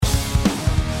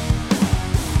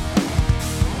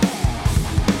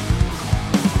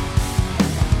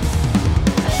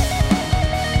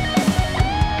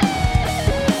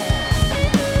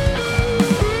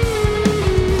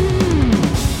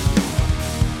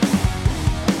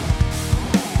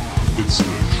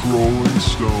Rolling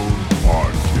Stone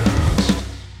Podcast.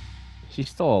 She's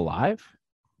still alive?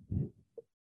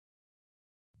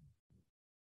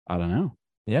 I don't know.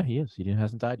 Yeah, he is. He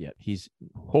hasn't died yet. He's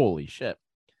holy shit.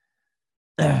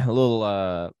 A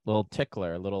little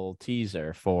tickler, a little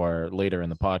teaser for later in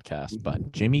the podcast.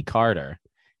 But Jimmy Carter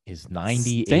is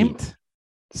 98.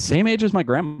 Same age as my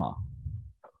grandma.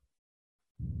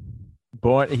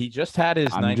 Born. He just had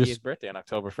his I'm 90th just- birthday on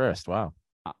October 1st. Wow.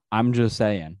 I'm just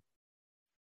saying.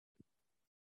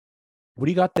 What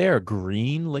do you got there?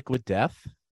 Green liquid death?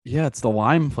 Yeah, it's the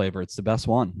lime flavor. It's the best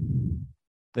one.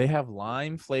 They have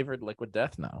lime flavored liquid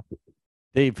death now.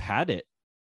 They've had it.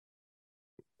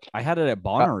 I had it at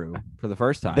Bonnaroo for the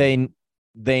first time.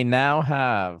 They now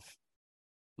have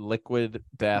liquid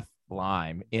death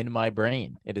lime in my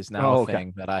brain. It is now a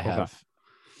thing that I have.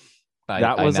 That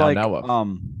I was now like know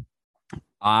of.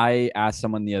 I asked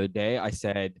someone the other day, I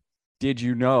said, did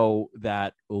you know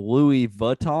that Louis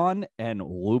Vuitton and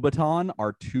Louboutin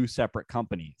are two separate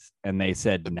companies? And they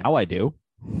said, now I do.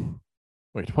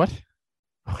 Wait, what?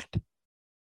 What?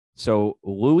 So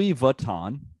Louis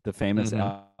Vuitton, the famous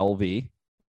LV,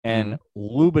 and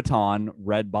Louboutin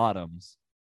red bottoms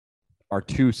are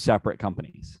two separate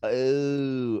companies.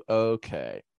 Oh,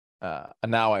 okay.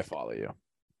 Now I follow you.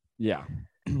 Yeah.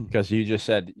 Because you just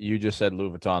said Louis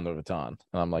Vuitton. And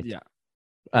I'm like, Yeah.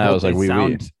 I was like, they we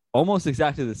sound almost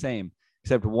exactly the same,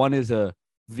 except one is a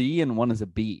V and one is a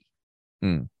B.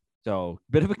 So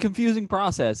bit of a confusing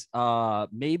process.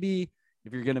 Maybe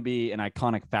if you're going to be an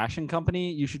iconic fashion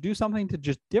company, you should do something to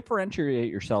just differentiate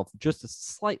yourself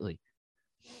just slightly.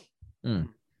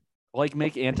 Like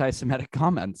make anti-Semitic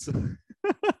comments.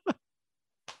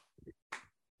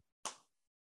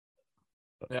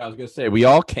 Yeah, I was gonna say we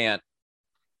all can't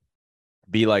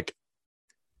be like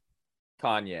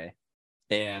Kanye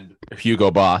and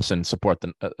Hugo Boss and support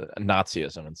the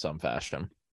Nazism in some fashion,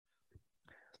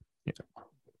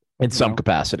 in some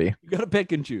capacity. You got to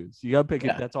pick and choose. You got to pick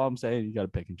Yeah. it. That's all I'm saying. You got to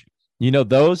pick and choose. You know,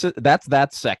 that's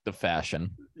that sect of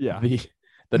fashion. Yeah.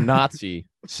 The Nazi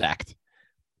sect,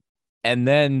 and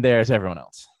then there's everyone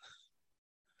else.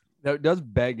 That does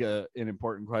beg an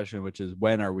important question, which is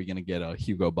when are we going to get a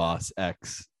Hugo Boss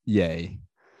X? Yay.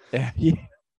 Yeah.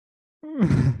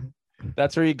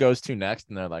 That's where he goes to next,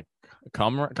 and they're like,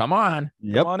 "Come on,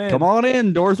 Yep. on in. Come on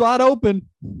in. Doors wide open.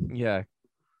 Yeah.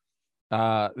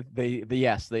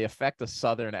 They affect a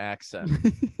southern accent,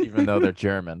 even though they're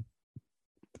German.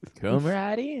 Come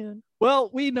right in. Well,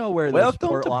 we know where the Welcome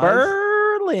sport to lies.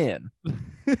 Berlin.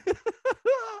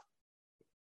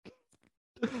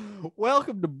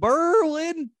 Welcome to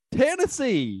Berlin,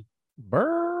 Tennessee.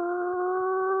 Berlin.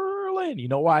 You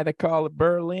know why they call it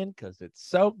Berlin? Because it's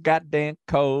so goddamn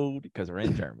cold. Because we're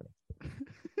in Germany,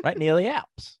 right near the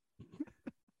Alps.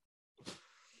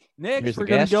 Next, Here's we're the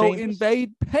going gas to go chambers.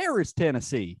 invade Paris,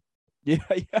 Tennessee. Yeah.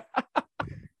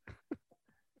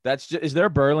 That's just. Is there a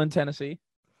Berlin, Tennessee?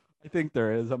 I think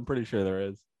there is. I'm pretty sure there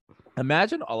is.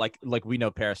 Imagine like we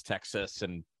know Paris, Texas,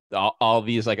 and all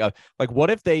these like what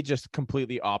if they just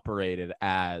completely operated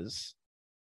as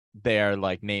their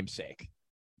like namesake?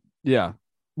 Yeah.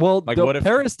 Well, Like, what if-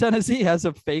 Paris, Tennessee has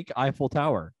a fake Eiffel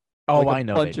Tower. Oh, Like a I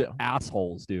know they bunch do. of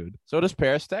assholes, dude. So does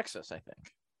Paris, Texas, I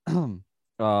think.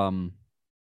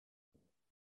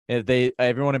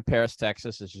 Everyone in Paris,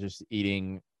 Texas is just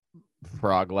eating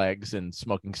frog legs and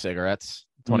smoking cigarettes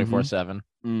 24/7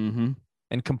 Mm-hmm.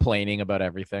 and complaining about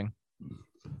everything.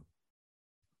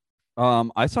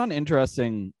 I saw an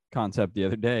interesting concept the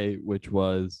other day, which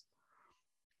was,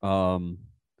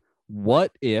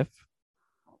 what if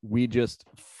we just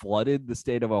flooded the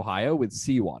state of Ohio with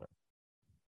seawater?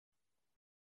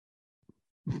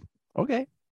 Okay.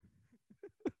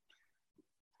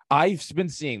 I've been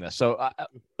seeing this. So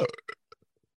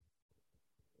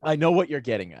I know what you're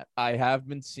getting at. I have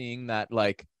been seeing that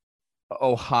like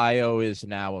Ohio is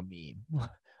now a meme.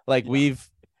 Like Yeah.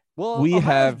 We have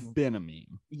have been a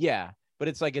meme. yeah, but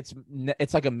it's like it's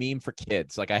like a meme for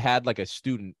kids. Like I had like a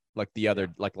student like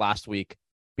like last week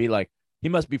be like, he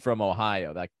must be from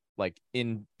Ohio. Like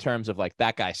in terms of like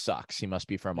that guy sucks. He must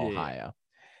be from Yeah. Ohio.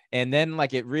 And then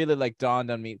like it really like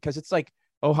dawned on me because it's like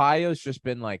Ohio's just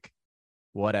been like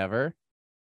whatever,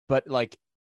 but like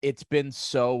it's been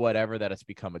so whatever that it's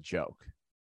become a joke.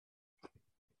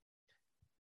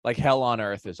 Like hell on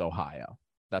earth is Ohio.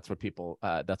 That's what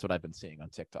that's what I've been seeing on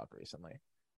TikTok recently.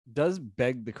 Does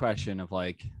beg the question of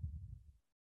like,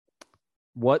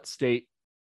 what state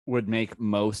would make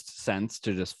most sense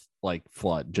to just like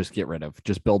flood, just get rid of,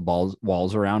 just build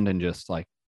walls around and just like.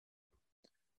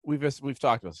 We've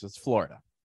talked about this. It's Florida.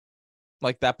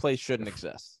 Like that place shouldn't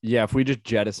exist. Yeah, if we just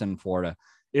jettison Florida.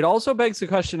 It also begs the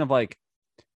question of like,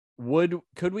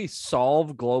 could we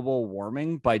solve global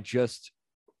warming by just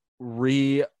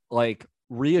readjusting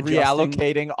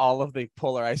reallocating all of the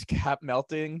polar ice cap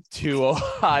melting to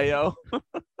Ohio?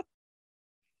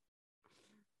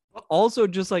 Also,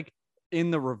 just like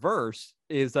in the reverse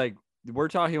is like we're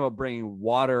talking about bringing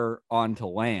water onto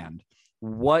land.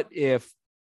 What if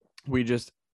we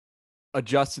just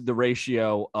adjusted the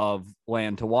ratio of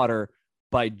land to water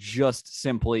by just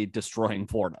simply destroying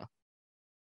Florida?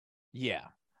 Yeah.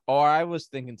 Or I was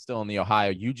thinking still in the Ohio,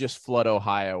 you just flood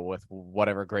Ohio with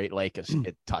whatever Great Lake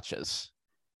it touches.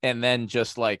 And then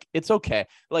just like, it's okay.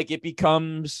 Like it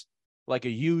becomes like a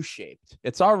U shaped.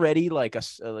 It's already like a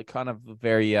kind of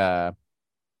very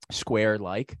square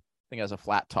like. I think it has a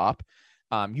flat top.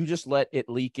 You just let it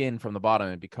leak in from the bottom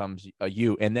and it becomes a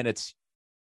U. And then it's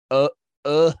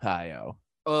Ohio.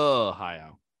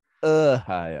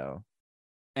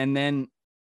 And then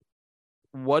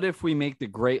what if we make the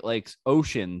Great Lakes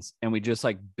oceans and we just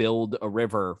like build a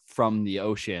river from the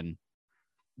ocean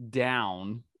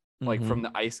down, like from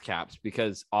the ice caps?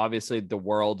 Because obviously the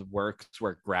world works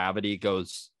where gravity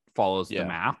follows the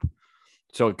map.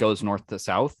 So it goes north to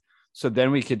south. So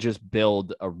then we could just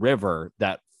build a river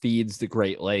that feeds the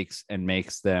Great Lakes and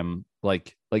makes them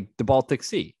like the Baltic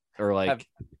Sea or like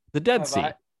the Dead Sea.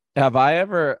 Have I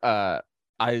ever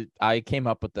I came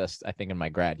up with this, I think, in my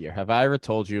grad year. Have I ever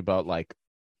told you about like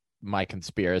my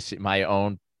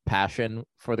own passion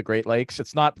for the Great Lakes?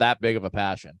 It's not that big of a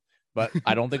passion, but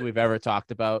I don't think we've ever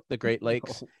talked about the Great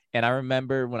Lakes. No. And I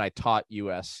remember when I taught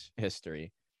U.S.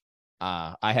 history,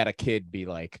 I had a kid be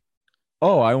like,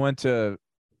 "Oh,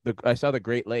 I saw the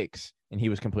Great Lakes," and he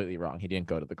was completely wrong. He didn't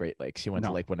go to the Great Lakes. He went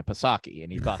to Lake Winnipesaukee,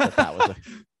 and he thought that was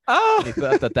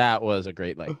that was a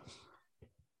Great Lake.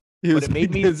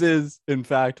 This is in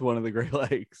fact one of the Great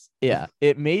Lakes. Yeah,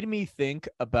 it made me think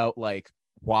about like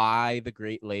why the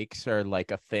Great Lakes are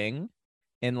like a thing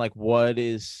and like what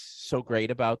is so great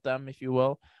about them, if you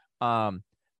will. And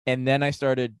then I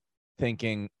started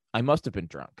thinking I must have been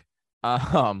drunk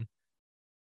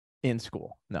in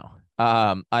school. No.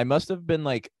 I must have been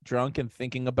like drunk and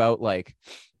thinking about like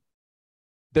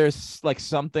there's like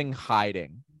something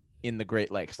hiding in the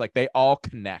Great Lakes. Like they all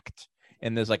connect.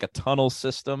 And there's like a tunnel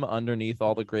system underneath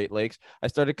all the Great Lakes. I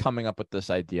started coming up with this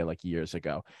idea like years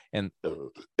ago. And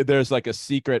there's like a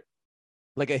secret,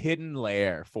 like a hidden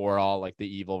lair for all like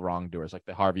the evil wrongdoers, like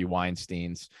the Harvey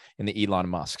Weinsteins and the Elon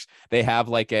Musks. They have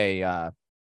like a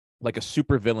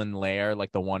supervillain lair,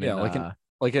 like the one in like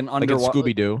an underwater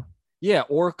Scooby-Doo. Yeah,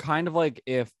 or kind of like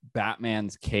if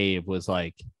Batman's cave was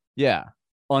like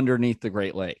underneath the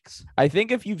Great Lakes. I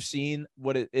think if you've seen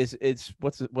what it is,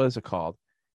 what is it called?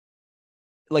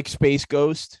 Like Space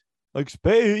Ghost.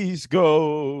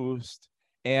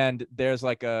 And there's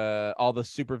like all the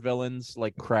supervillains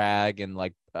like Krag and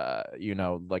like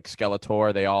like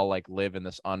Skeletor, they all like live in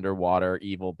this underwater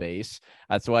evil base.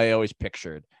 That's why I always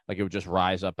pictured like it would just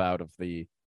rise up out of the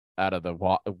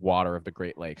water of the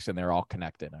Great Lakes, and they're all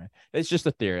connected. It's just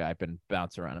a theory I've been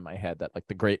bouncing around in my head that like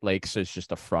the Great Lakes is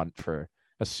just a front for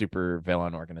a super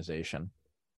villain organization.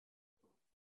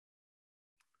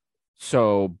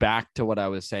 So back to what I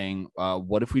was saying,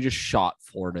 what if we just shot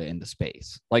Florida into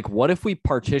space? Like, what if we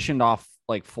partitioned off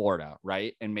like Florida,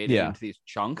 right, and made it into these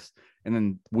chunks, and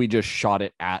then we just shot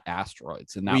it at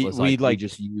asteroids, and we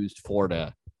just used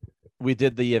Florida. We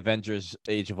did the Avengers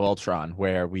Age of Ultron,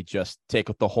 where we just take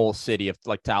the whole city of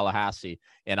like Tallahassee,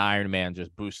 and Iron Man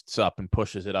just boosts up and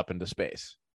pushes it up into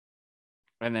space.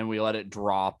 And then we let it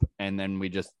drop, and then we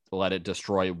just let it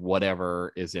destroy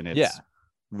whatever is in its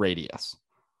radius.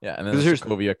 Yeah, and then there's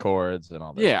Sokovia Accords and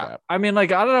all that. Yeah, crap. I mean,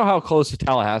 like, I don't know how close to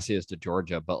Tallahassee is to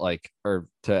Georgia, but like, or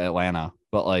to Atlanta,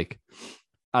 but like,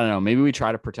 I don't know. Maybe we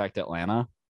try to protect Atlanta.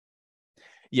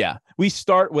 Yeah, we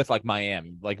start with like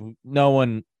Miami. Like,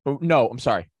 I'm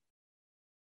sorry,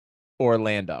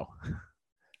 Orlando.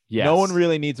 Yes. No one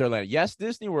really needs Orlando. Yes,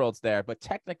 Disney World's there, but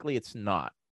technically it's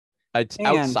not. It's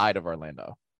outside of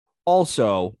Orlando.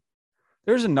 Also,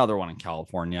 there's another one in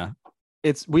California.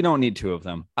 We don't need two of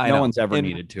them. No one's ever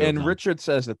needed two of them. And Richard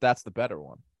says that that's the better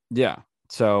one. Yeah.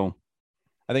 So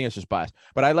I think it's just biased.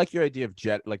 But I like your idea of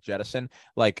jettison.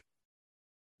 Like,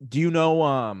 do you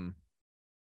know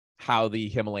how the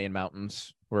Himalayan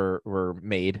mountains were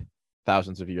made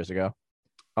thousands of years ago?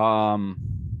 The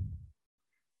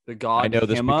god I know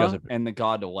this Hima because of and the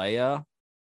god Leia.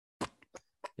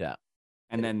 Yeah.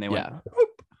 And then they went.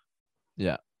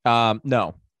 Yeah.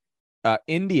 No.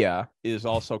 India is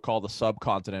also called a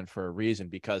subcontinent for a reason,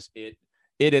 because it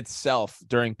itself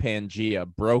during Pangea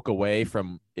broke away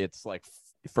from its like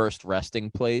first resting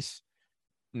place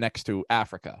next to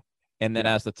Africa. And then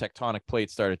as the tectonic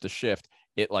plates started to shift,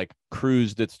 it like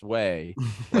cruised its way.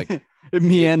 Like it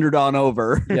meandered on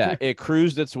over. Yeah, it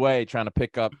cruised its way trying to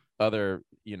pick up other,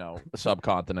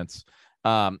 subcontinents.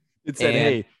 It said,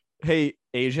 and- hey,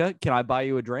 Asia, can I buy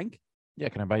you a drink? Yeah,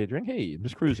 can I buy you a drink? Hey, I'm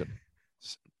just cruising.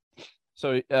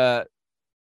 So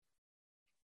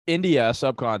India,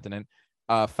 subcontinent,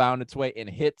 found its way and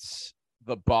hits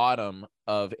the bottom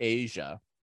of Asia.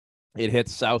 It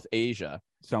hits South Asia.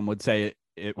 Some would say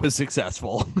it was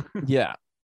successful. Yeah.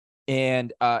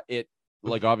 And it,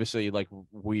 like, obviously, like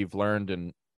we've learned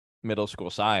in middle school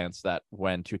science that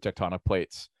when two tectonic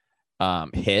plates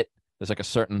hit, there's like a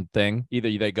certain thing. Either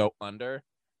they go under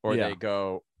or they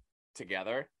go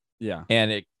together. Yeah.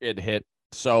 And it hit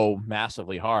so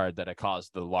massively hard that it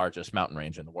caused the largest mountain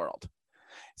range in the world.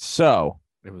 So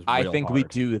It was I real think we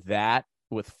hard. do that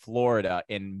with Florida,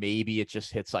 and maybe it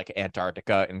just hits like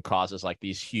Antarctica and causes like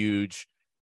these huge,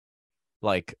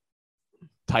 like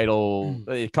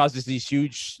it causes these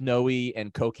huge snowy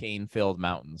and cocaine filled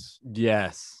mountains.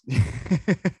 Yes.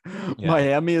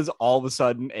 Miami is all of a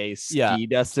sudden a ski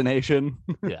destination.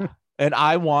 Yeah. And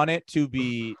I want it to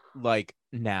be like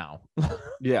now.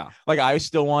 Yeah. Like I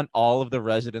still want all of the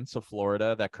residents of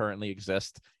Florida that currently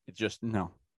exist. It just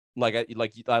No.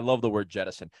 I love the word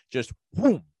jettison. Just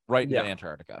boom, right into Yeah.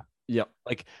 Antarctica. Yep.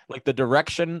 Like the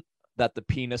direction that the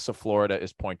penis of Florida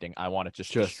is pointing, I want it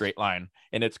just a straight line,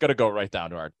 and it's gonna go right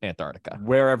down to our Antarctica.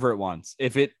 Wherever it wants.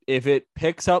 If it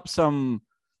picks up some,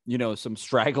 some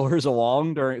stragglers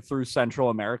along through Central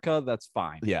America, that's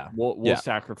fine. Yeah. We'll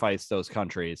sacrifice those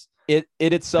countries. It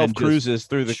itself And just- cruises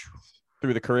through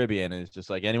the Caribbean, and it's just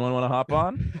like, anyone want to hop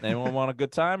on? Anyone want a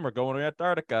good time? We're going to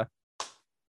Antarctica.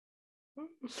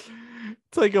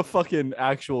 It's like a fucking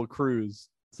actual cruise.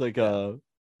 It's like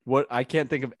I can't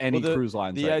think of any cruise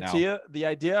lines now. The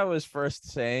idea I was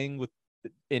first saying with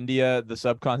India, the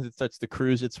subcontinent starts to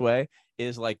cruise its way,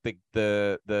 is like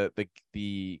the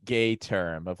gay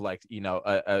term of like,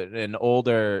 an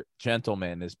older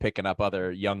gentleman is picking up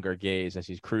other younger gays as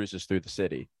he cruises through the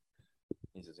city.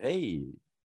 He says, "Hey,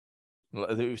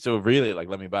 so really, like,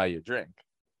 let me buy you a drink."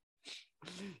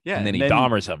 Yeah, and then he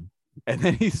Dahmers him. And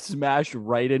then he's smashed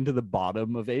right into the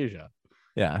bottom of Asia.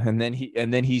 Yeah, and then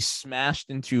he smashed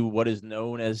into what is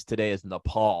known as today as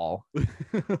Nepal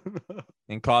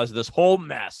and caused this whole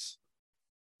mess.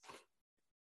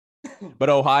 But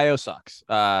Ohio sucks.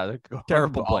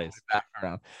 Terrible place.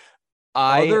 Background.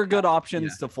 Other good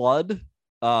options to flood.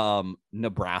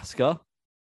 Nebraska.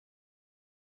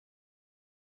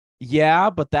 Yeah,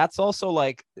 but that's also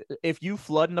like, if you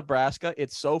flood Nebraska,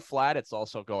 it's so flat, it's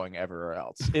also going everywhere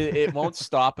else. It won't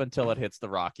stop until it hits the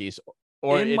Rockies,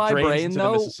 or In it my drains brain, into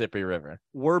though, the Mississippi River.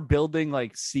 We're building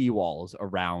like seawalls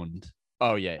around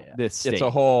Oh yeah. this state. It's a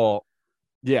whole.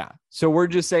 Yeah. So we're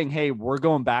just saying, hey, we're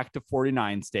going back to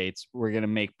 49 states. We're going to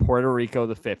make Puerto Rico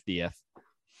the 50th.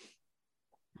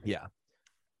 Yeah.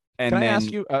 And Can I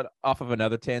ask you, off of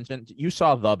another tangent? You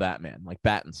saw The Batman, like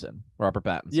Robert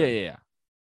Pattinson. Yeah.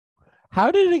 How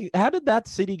did that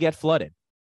city get flooded?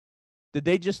 Did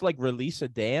they just like release a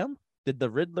dam? Did the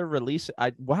Riddler release it?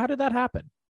 How did that happen?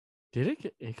 Did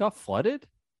it got flooded?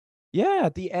 Yeah,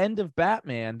 at the end of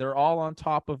Batman, they're all on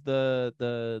top of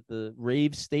the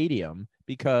Rave Stadium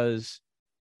because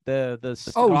the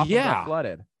Gotham got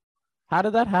flooded. How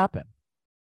did that happen?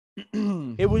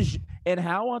 It was, and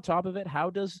how on top of it, how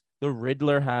does the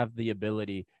Riddler have the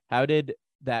ability? How did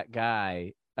that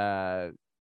guy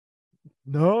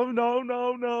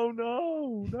No,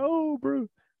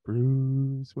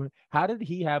 Bruce Wayne. How did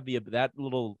he have that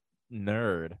little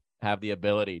nerd have the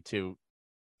ability to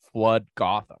flood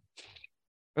Gotham?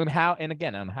 And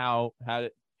how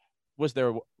was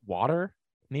there water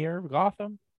near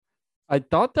Gotham? I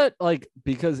thought that, like,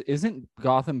 because isn't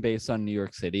Gotham based on New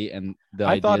York City, and the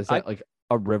idea is that like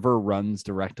a river runs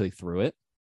directly through it?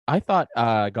 I thought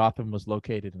Gotham was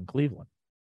located in Cleveland.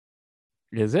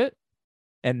 Is it?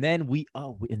 And then we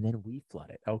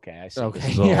flood it. Okay, I see. Okay,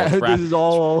 This is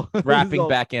all wrapping all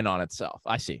back in on itself.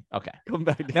 I see. Okay. Come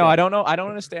back. No, I don't know. I don't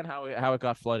understand how it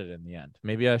got flooded in the end.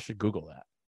 Maybe I should Google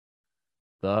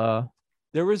that.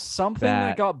 There was something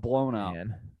that got blown up.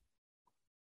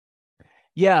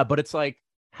 Yeah, but it's like,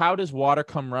 how does water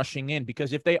come rushing in?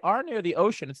 Because if they are near the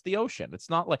ocean, it's the ocean. It's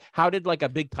not like, how did like a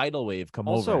big tidal wave come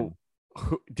over? Also,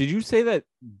 did you say that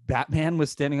Batman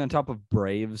was standing on top of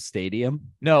Brave Stadium?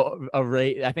 No,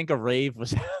 I think a rave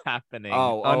was happening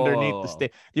underneath the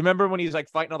stage. Do you remember when he's like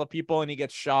fighting all the people and he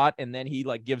gets shot and then he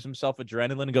like gives himself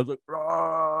adrenaline and goes like,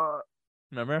 "Rah!"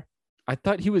 Remember? I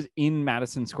thought he was in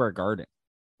Madison Square Garden.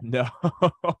 No,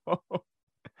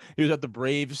 he was at the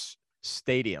Braves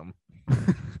Stadium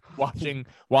watching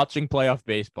playoff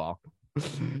baseball.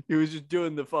 He was just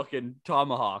doing the fucking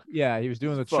tomahawk. Yeah, he was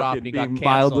doing the chop. Fucking He got being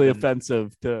canceled. mildly and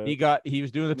offensive to. He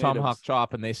was doing the tomahawk natives.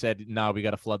 chop, and they said, "No, we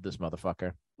got to flood this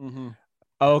motherfucker." Mm-hmm.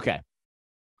 Okay,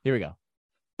 here we go.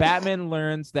 Batman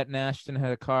learns that Nashton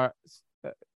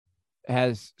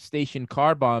has stationed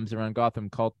car bombs around Gotham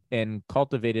and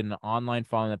cultivated an online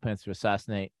following that plans to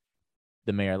assassinate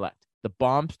the mayor-elect. The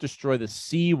bombs destroy the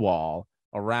seawall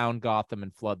around Gotham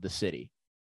and flood the city.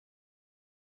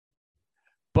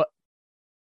 But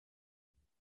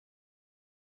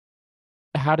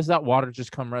how does that water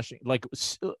just come rushing? Like,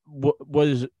 is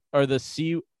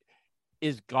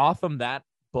Gotham that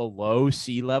below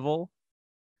sea level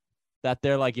that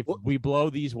they're like, if we blow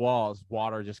these walls,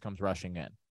 water just comes rushing in?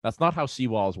 That's not how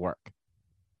seawalls work,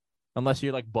 unless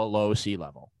you're like below sea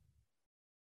level.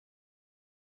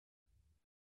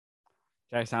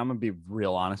 Jackson, I'm gonna be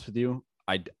real honest with you.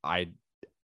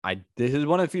 This is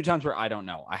one of the few times where I don't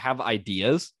know. I have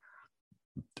ideas,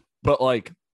 but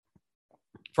like,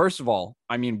 first of all,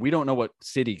 I mean, we don't know what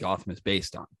city Gotham is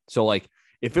based on. So like,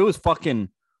 if it was fucking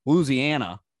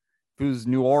Louisiana, if it was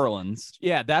New Orleans,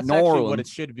 yeah, that's New actually Orleans. what it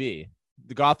should be.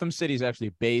 The Gotham City is actually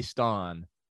based on.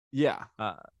 Yeah.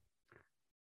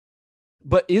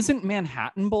 But isn't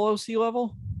Manhattan below sea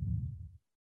level?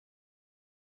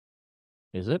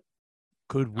 Is it?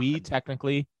 Could we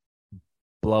technically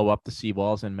blow up the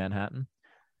seawalls in Manhattan?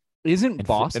 Isn't And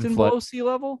Boston flood- below sea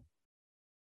level?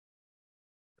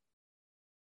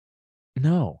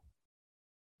 No.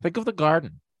 Think of the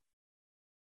Garden.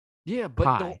 Yeah, but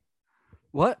High.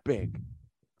 what? Big.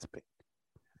 It's big.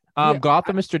 Yeah,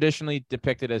 Gotham is traditionally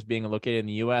depicted as being located in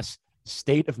the U.S.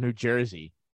 state of New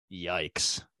Jersey.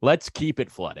 Yikes. Let's keep it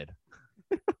flooded.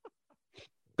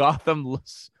 Gotham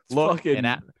looks fucking-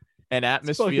 an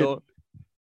atmosphere.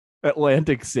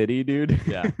 Atlantic City, dude.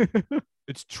 Yeah.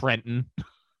 It's Trenton.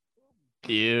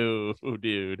 Ew,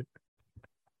 dude.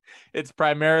 It's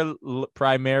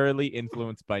primarily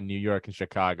influenced by New York and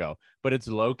Chicago, but it's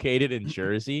located in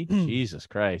Jersey. Jesus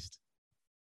Christ.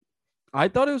 I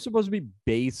thought it was supposed to be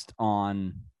based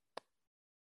on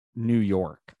New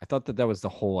York. I thought that was the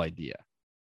whole idea.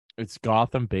 It's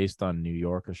Gotham based on New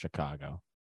York or Chicago.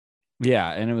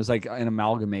 Yeah, and it was like an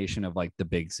amalgamation of like the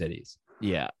big cities.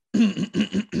 Yeah.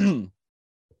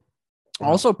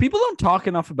 Also, people don't talk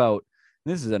enough about,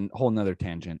 this is a whole nother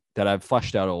tangent that I've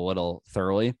fleshed out a little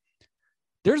thoroughly.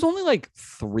 There's only like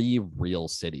 3 real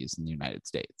cities in the United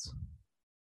States.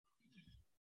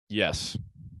 Yes.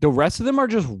 The rest of them are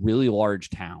just really large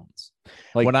towns.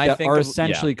 Like When I that think are of-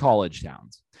 essentially college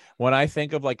towns. When I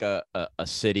think of like a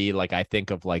city, like I think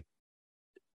of like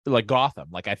Gotham,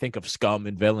 like I think of scum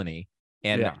and villainy.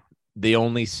 And Yeah. the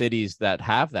only cities that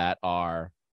have that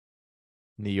are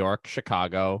New York,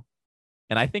 Chicago,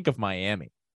 and I think of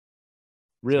Miami.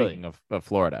 Really? Speaking of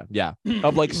Florida. Yeah.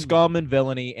 Of like scum and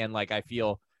villainy, and like I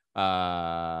feel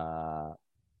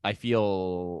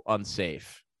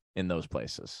unsafe in those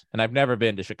places. And I've never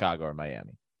been to Chicago or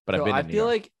Miami, but I've So been I to New feel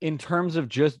York. like in terms of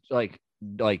just like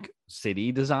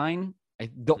city design,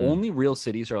 the Hmm. only real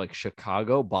cities are like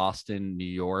Chicago, Boston, New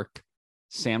York,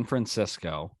 San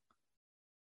Francisco.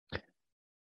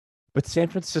 But San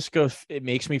Francisco, it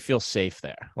makes me feel safe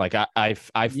there. Like I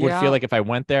would Yeah. feel like if I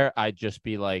went there, I'd just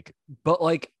be like, But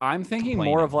like I'm thinking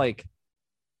more of Complaining.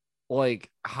 like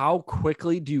how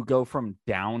quickly do you go from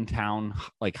downtown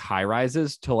like high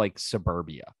rises to like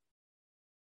suburbia?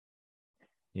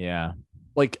 yeah,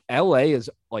 Like LA is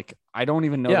like I don't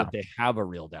even know Yeah. that they have a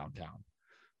real downtown.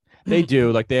 they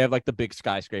do. Like they have like the big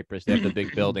skyscrapers, they have the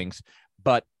big buildings,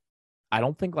 but I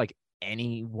don't think like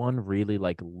anyone really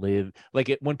like live like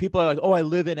it when people are like, oh, I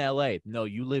live in LA. No,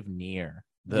 you live near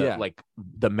the Yeah. like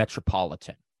the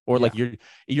metropolitan, or like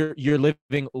you're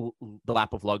living the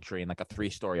lap of luxury in like a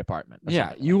 3-story apartment. or Yeah,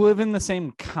 something you like live in the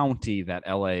same county that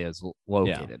LA is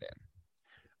located in. that.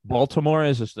 Baltimore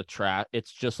is just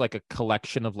it's just like a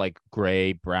collection of like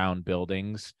gray brown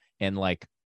buildings, and like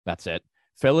that's it.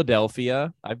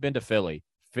 Philadelphia, I've been to Philly.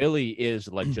 Philly is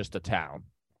like just a town.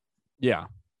 Yeah.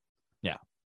 Yeah.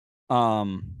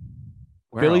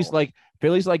 Where Philly's else?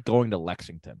 Philly's like going to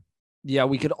Lexington. Yeah,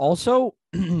 we could also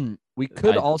we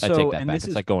could I also take that and back. this It's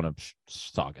is like going to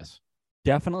Saugus.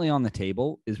 definitely on the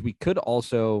table is we could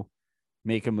also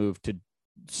make a move to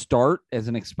start as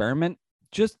an experiment,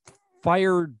 just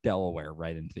fire Delaware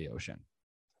right into the ocean.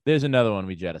 There's another one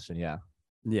we jettison. Yeah,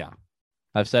 Yeah.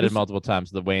 I've said it Just- multiple times.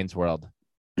 The Wayne's World.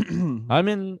 I'm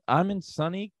in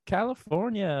sunny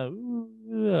California.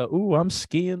 Ooh, I'm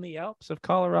skiing the Alps of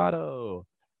Colorado.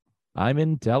 I'm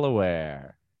in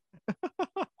Delaware.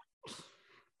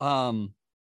 I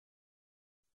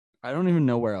don't even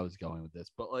know where I was going with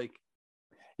this, but like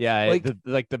Yeah, Like, the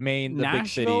big city.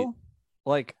 Nashville,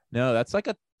 Like, No, that's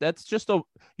just a,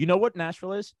 you know what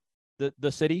Nashville is?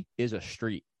 The city is a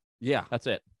street. yeah, That's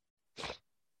it.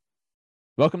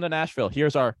 Welcome to Nashville.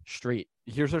 Here's our street.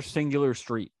 here's our singular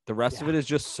street. The rest of it is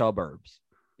just suburbs.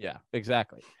 Yeah,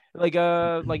 exactly. Like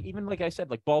even like I said,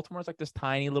 like Baltimore's like this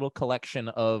tiny little collection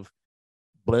of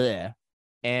bleh,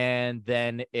 and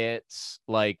then it's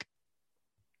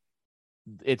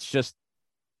just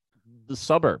the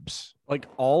suburbs. Like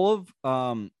all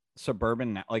of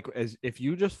suburban, like as if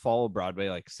you just follow Broadway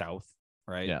like south,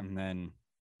 right? Yeah. And then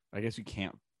I guess you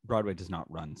can't. Broadway does not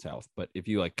run south, but if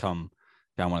you like come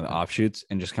down one of the offshoots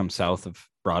and just come south of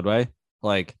Broadway,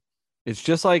 like it's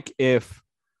just like if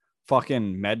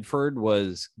fucking Medford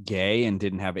was gay and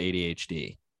didn't have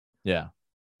ADHD. Yeah.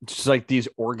 Just like these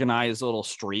organized little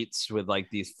streets with like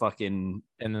these fucking.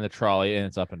 And then the trolley, and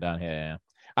it's up and down here.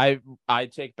 Yeah. I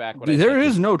take back what There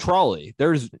is no trolley.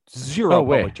 There's zero Oh,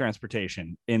 wait. public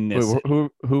transportation in this. Wait,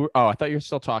 who? Oh, I thought you were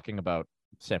still talking about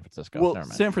San Francisco. Well, Never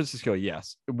mind. San Francisco,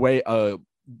 yes.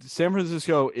 San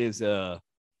Francisco is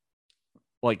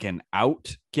like an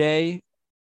out gay.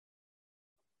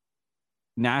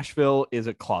 Nashville is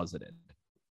a closeted.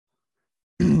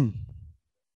 Thank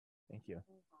you.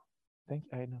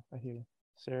 I know. I hear you.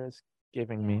 Sarah's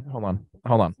giving me. Hold on.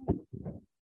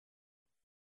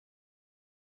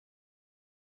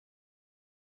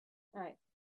 All right.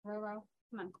 Row.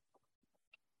 Come on.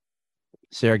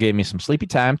 Sarah gave me some sleepy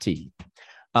time tea.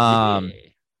 Yeah.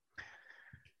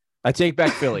 I take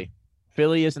back Philly.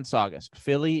 Philly isn't Saugus.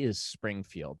 Philly is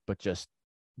Springfield, but just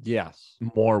Yes.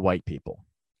 more white people.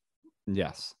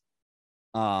 Yes.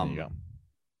 There you go.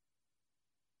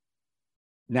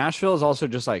 Nashville is also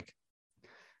just like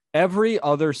every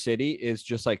other city is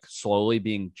just like slowly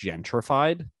being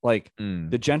gentrified. Like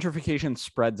the gentrification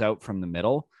spreads out from the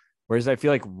middle. Whereas I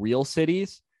feel like real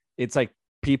cities, it's like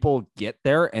people get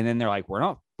there and then they're like, we're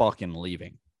not fucking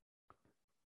leaving.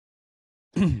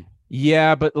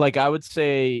 Yeah, but like I would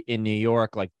say in New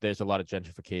York, like there's a lot of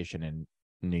gentrification in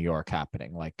New York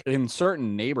happening. Like In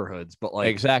certain neighborhoods, but like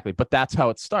exactly, but that's how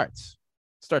it starts.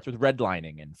 It starts with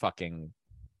redlining and fucking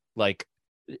like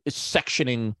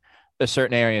sectioning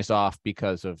certain areas off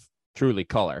because of truly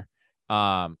color.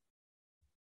 But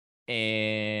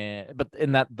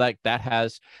in that, like that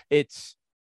has it's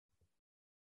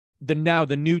the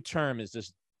new term is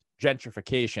this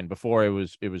gentrification. Before it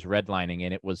was redlining,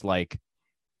 and it was like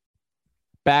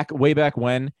way back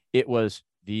when it was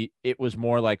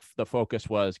more like the focus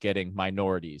was getting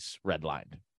minorities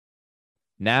redlined.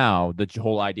 Now the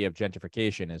whole idea of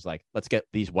gentrification is like, let's get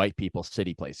these white people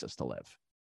city places to live.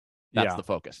 That's the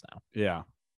focus now. yeah.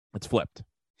 It's flipped.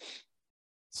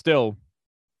 Still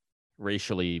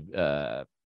racially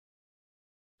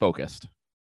focused.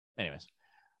 Anyways,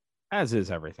 As is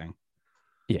everything.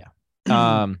 my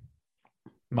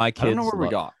kids. I don't know where we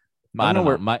got. I don't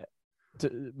know.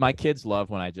 My kids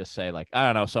love when I just say like, I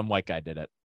don't know, some white guy did it.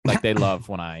 Like they love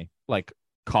when I like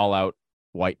call out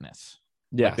whiteness.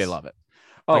 Yes. Like they love it.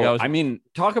 Oh, Like I mean,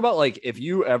 talk about like if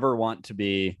you ever want to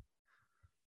be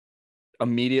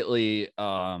immediately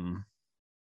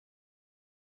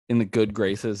in the good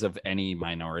graces of any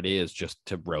minority is just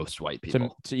to roast white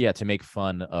people. to make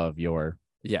fun of your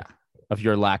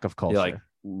lack of culture. You're like,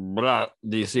 "Bruh,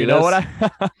 do you see you this?" know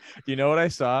what I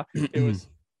saw? It was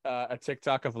a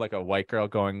TikTok of like a white girl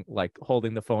going like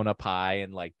holding the phone up high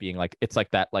and like being like, it's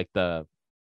like that, like the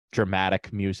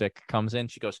dramatic music comes in.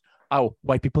 She goes, "Oh,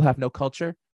 white people have no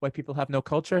culture. White people have no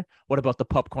culture. What about the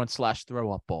popcorn /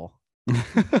 throw up bowl?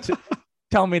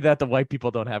 Tell me that the white people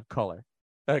don't have culture.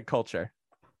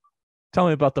 Tell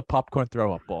me about the popcorn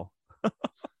throw up bowl."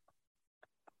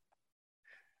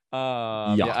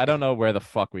 Yeah, I don't know where the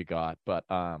fuck we got, but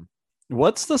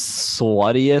What's the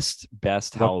sluttiest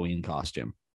best Halloween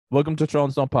costume? welcome to Troll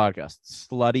and Stone Podcast.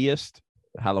 Sluttiest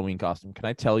Halloween costume. Can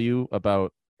I tell you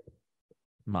about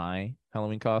my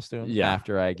Halloween costume? Yeah.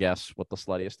 After I guess what the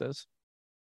sluttiest is.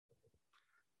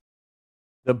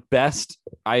 The best,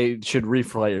 I should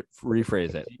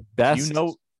rephrase it. Best,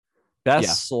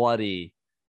 slutty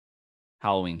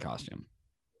Halloween costume.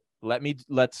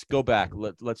 Let's go back.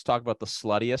 Let's talk about the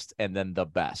sluttiest and then the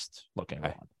best looking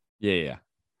one. Yeah.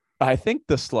 I think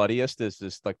the sluttiest is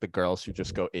just like the girls who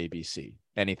just go ABC,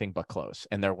 anything but clothes,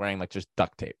 and they're wearing like just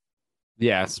duct tape.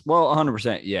 Yes. Well,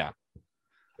 100%. Yeah.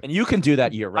 And you can do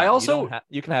that year round. I also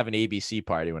you can have an ABC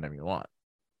party whenever you want.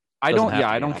 I Doesn't don't. have Yeah,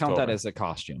 to I be in don't count that October. as a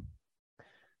costume.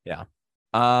 Yeah.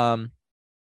 I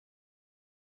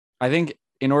think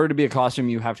in order to be a costume,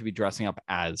 you have to be dressing up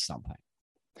as something.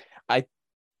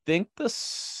 Think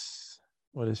this.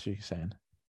 What is she saying?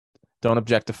 Don't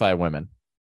objectify women.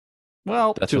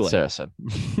 Well, That's too what late. Sarah said.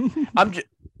 I'm just.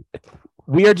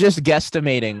 We are just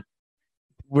guesstimating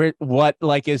what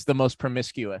like is the most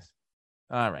promiscuous.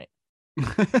 All right.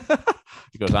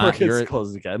 She goes, You're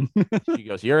closed again. She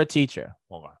goes, you're a teacher.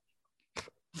 Hold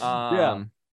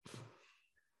on.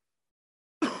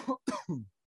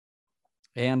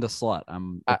 And a slut.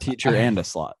 I'm a teacher and a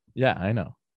slut. Yeah, I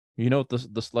know. You know what the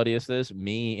sluttiest is?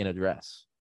 Me in a dress.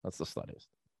 That's the sluttiest.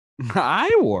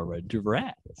 I wore a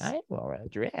dress.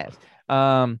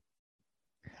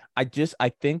 I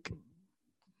think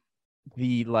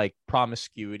the like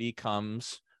promiscuity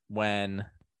comes when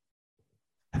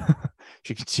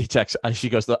she texts. She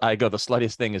goes, I go, the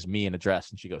sluttiest thing is me in a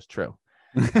dress, and she goes, true.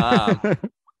 I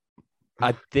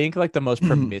think like the most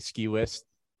promiscuous.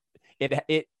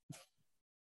 It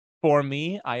for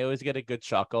me, I always get a good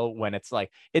chuckle when it's like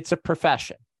it's a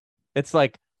profession. It's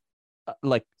like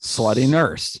slutty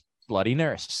nurse,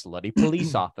 slutty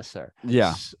police officer.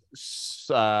 Yeah.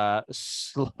 Slutty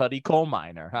coal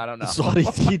miner. I don't know.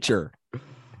 Slutty teacher.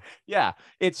 Yeah.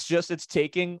 It's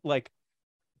taking like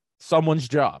someone's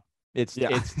job. It's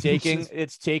taking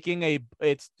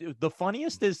the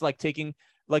funniest is like taking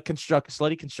like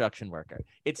slutty construction worker.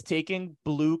 It's taking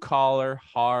blue collar,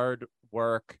 hard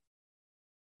work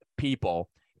people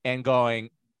and going,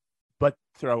 but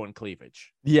throwing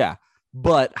cleavage. Yeah.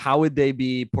 But how would they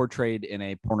be portrayed in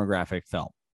a pornographic film?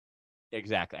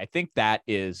 Exactly. I think that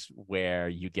is where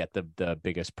you get the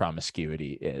biggest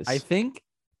promiscuity is. I think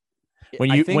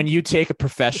when you take a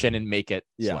profession and make it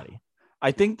slutty.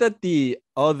 I think that the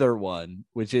other one,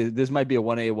 which is this might be a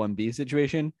 1A, 1B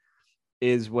situation,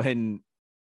 is when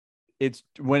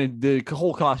the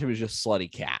whole costume is just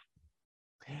slutty cat.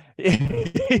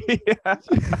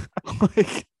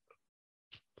 Like,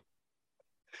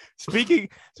 speaking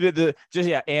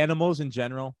animals in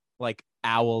general, like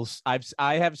owls.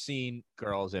 I have seen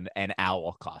girls in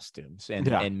owl costumes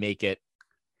and make it.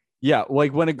 Yeah,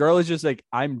 like when a girl is just like,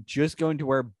 I'm just going to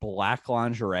wear black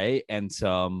lingerie and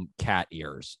some cat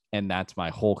ears, and that's my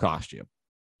whole costume.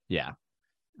 Yeah,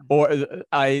 or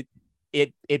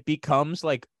it becomes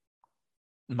like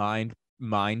mind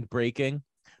breaking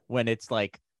when it's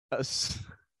like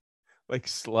like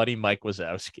slutty Mike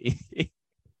Wazowski.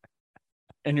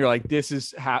 And you're like, this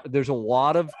is how there's a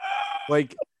lot of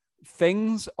like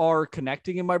things are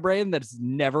connecting in my brain that's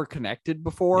never connected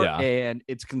before. Yeah. And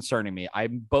it's concerning me.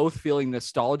 I'm both feeling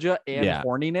nostalgia and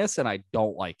horniness, and I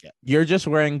don't like it. You're just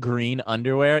wearing green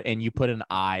underwear and you put an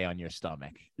eye on your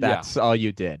stomach. That's all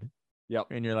you did. Yep.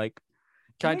 And you're like,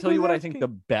 can I tell you what I think the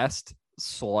best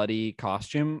slutty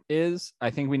costume is? I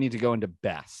think we need to go into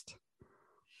best.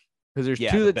 Because there's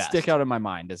two that stick out in my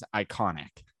mind as iconic.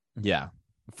 Yeah.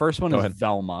 The first one is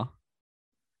Velma.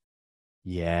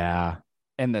 Yeah.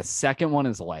 And the second one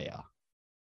is Leia.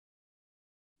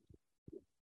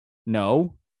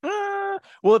 No.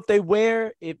 Well, if they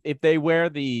wear the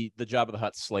Jabba the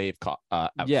Hutt slave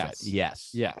outfit,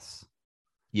 yes.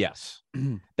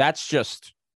 That's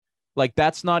just like,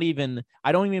 that's not even.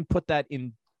 I don't even put that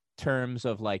in terms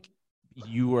of like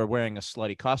you are wearing a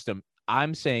slutty costume.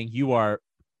 I'm saying you are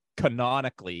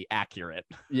canonically accurate.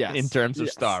 Yes. In terms of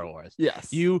Star Wars.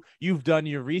 Yes. You've done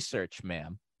your research,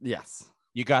 ma'am. Yes.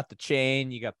 You got the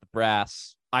chain, you got the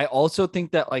brass. I also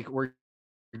think that like we're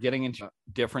getting into a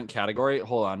different category.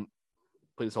 Hold on.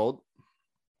 Please hold.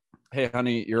 Hey,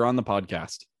 honey, you're on the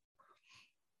podcast.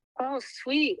 Oh,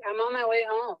 sweet. I'm on my way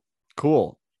home.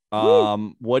 Cool.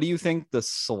 Woo. What do you think the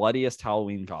sluttiest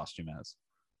Halloween costume is?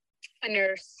 A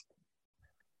nurse.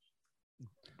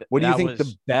 What do you think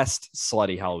the best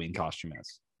slutty Halloween costume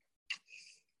is?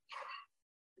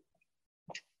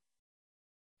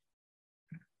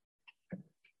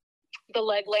 The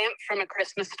leg lamp from A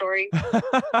Christmas Story.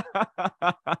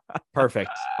 Perfect.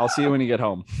 I'll see you when you get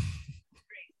home.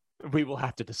 We will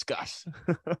have to discuss.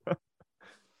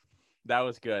 That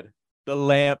was good. The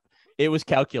lamp, it was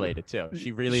calculated too.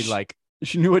 She really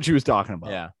she knew what she was talking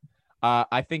about. Yeah.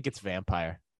 I think it's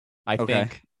vampire. I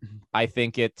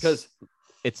think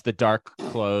it's the dark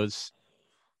clothes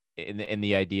in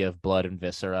the idea of blood and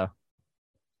viscera.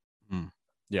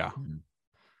 Yeah.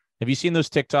 Have you seen those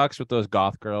TikToks with those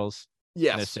goth girls?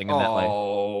 Yes. They're singing that like,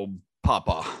 oh,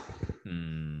 Papa.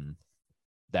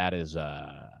 That is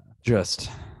just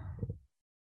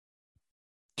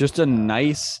a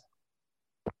nice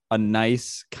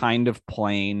kind of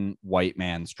plain white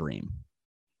man's dream.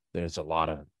 There's a lot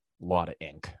of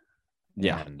ink.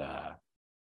 Yeah. And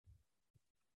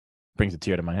brings a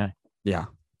tear to my eye. Yeah.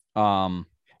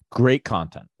 Great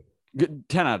content.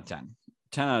 10 out of 10.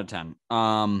 10 out of 10.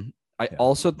 I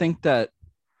also think that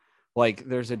like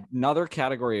there's another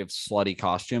category of slutty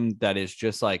costume that is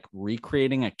just like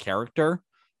recreating a character,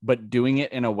 but doing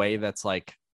it in a way that's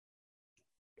like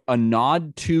a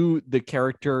nod to the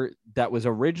character that was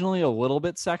originally a little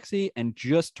bit sexy and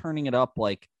just turning it up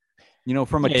like,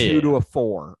 from a 2 to a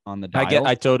 4 on the dial.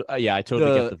 I totally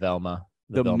get the Velma.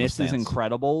 The Velma Mrs. stance.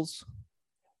 Incredibles.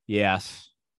 Yes.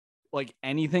 Like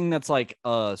anything that's like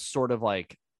a sort of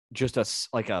like just a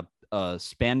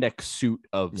spandex suit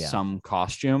of some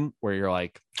costume where you're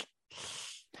like,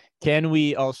 can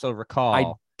we also recall?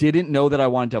 I didn't know that I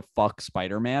wanted to fuck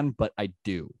Spider-Man, but I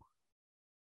do.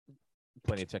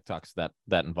 Plenty of TikToks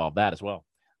that involve that as well.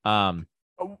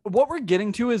 What we're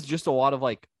getting to is just a lot of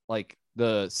like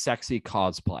the sexy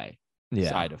cosplay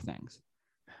side of things.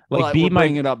 Like, we're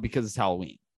bringing it up because it's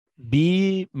Halloween.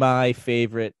 Be my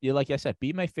favorite. Like I said,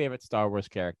 be my favorite Star Wars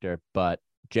character, but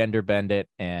gender bend it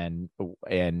and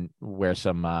wear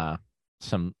some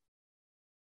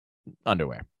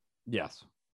underwear. Yes.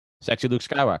 Sexy Luke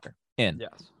Skywalker in.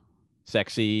 Yes.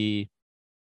 Sexy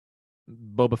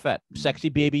Boba Fett. Sexy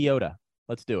Baby Yoda.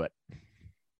 Let's do it.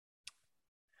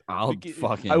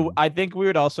 I think we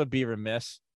would also be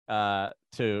remiss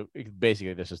to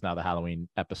basically, this is now the Halloween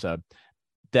episode,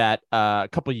 that a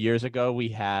couple years ago we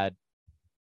had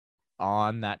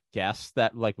on that guest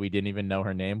that like we didn't even know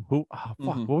her name. What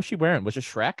was she wearing? Was it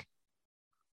Shrek?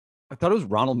 I thought it was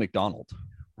Ronald McDonald.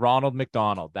 Ronald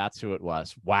McDonald. That's who it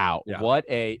was. Wow. Yeah.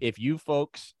 If you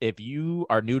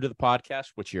are new to the podcast,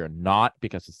 which you're not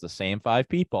because it's the same 5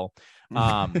 people,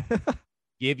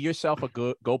 give yourself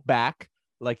a go back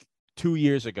like 2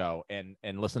 years ago and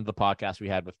listen to the podcast we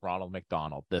had with Ronald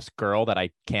McDonald, this girl that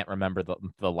I can't remember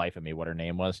the life of me what her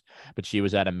name was, but she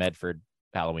was at a Medford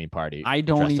Halloween party. I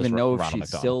don't even know if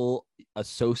she's still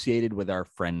associated with our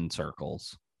friend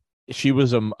circles. She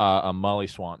was a Molly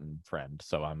Swanton friend,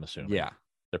 so I'm assuming. Yeah.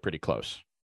 They're pretty close.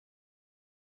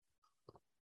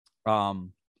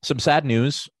 Some sad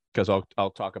news, because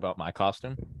I'll talk about my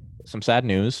costume. Some sad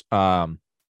news. I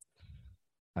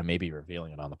may be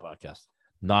revealing it on the podcast.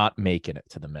 Not making it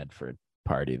to the Medford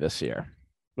party this year.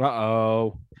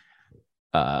 Too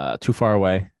far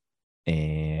away,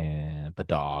 and the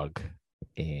dog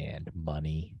and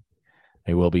money.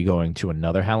 I will be going to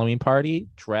another Halloween party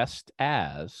dressed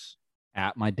as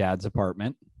at my dad's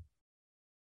apartment.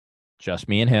 Just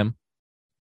me and him.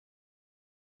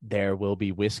 There will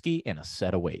be whiskey and a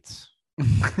set of weights.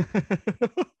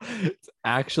 It's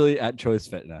actually at Choice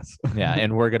Fitness. Yeah,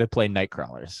 and we're gonna play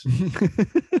Nightcrawlers.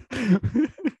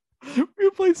 We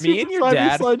play me and your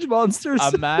dad Sludge Monsters.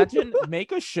 Imagine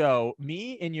make a show.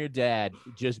 Me and your dad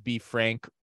just be Frank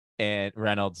and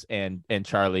Reynolds and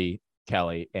Charlie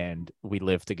Kelly, and we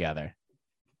live together.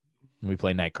 We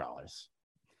play Nightcrawlers.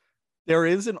 There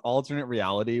is an alternate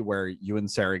reality where you and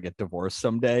Sarah get divorced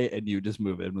someday and you just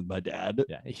move in with my dad.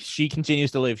 Yeah, she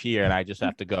continues to live here and I just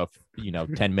have to go,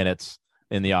 10 minutes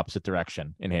in the opposite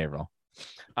direction in Haverhill.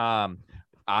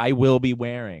 I will be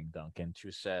wearing, Duncan,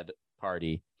 to said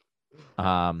party,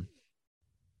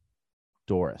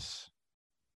 Doris.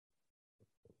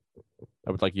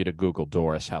 I would like you to Google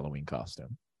Doris Halloween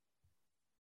costume.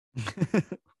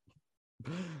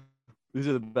 These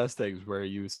are the best things where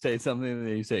you say something and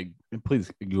then you say,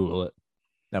 please Google it.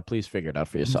 Now, please figure it out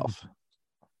for yourself.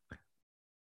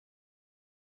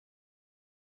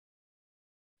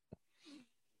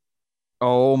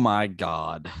 Oh, my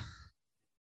God.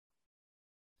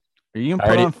 Are you going to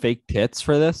put on fake tits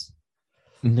for this?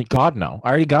 God, no. I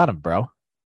already got them, bro.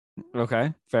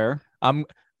 Okay, fair.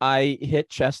 I hit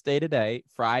chest day today.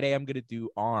 Friday, I'm going to do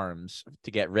arms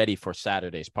to get ready for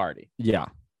Saturday's party. Yeah.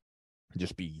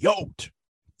 Just be yoked,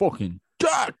 fucking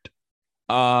jacked.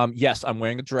 Yes, I'm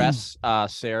wearing a dress.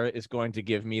 Sarah is going to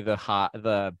give me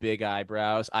the big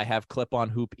eyebrows. I have clip-on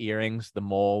hoop earrings. The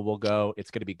mole will go.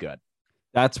 It's going to be good.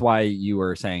 That's why you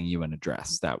were saying you in a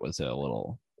dress. That was a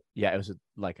little. Yeah, it was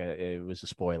a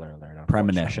spoiler alert.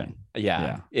 Premonition.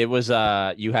 Yeah, it was.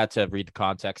 You had to read the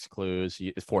context clues,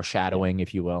 foreshadowing,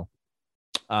 if you will.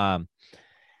 Yeah,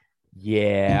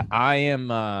 I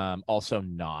am also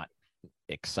not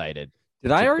excited.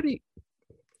 Did I already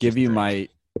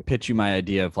pitch you my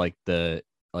idea of like the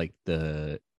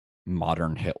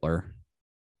modern Hitler?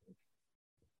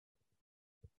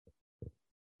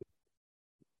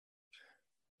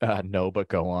 No, but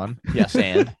go on. Yes,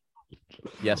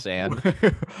 and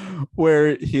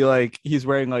where he's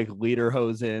wearing like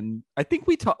lederhosen. I think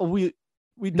we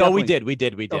did. We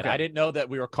did. Okay. I didn't know that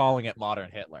we were calling it modern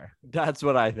Hitler. That's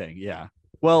what I think. Yeah.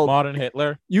 Well, modern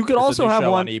Hitler. You could also have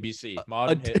one on ABC.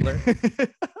 Modern Hitler.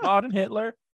 Modern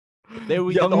Hitler. They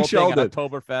did Young the whole Sheldon. Thing at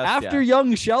Oktoberfest. After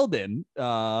Young Sheldon,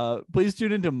 please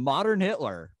tune into Modern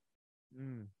Hitler,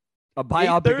 a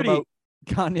biopic about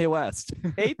Kanye West.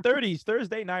 8:30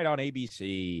 Thursday night on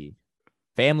ABC.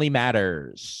 Family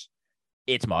Matters.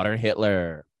 It's Modern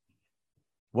Hitler.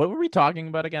 What were we talking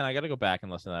about again? I got to go back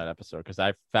and listen to that episode because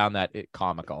I found that it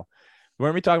comical.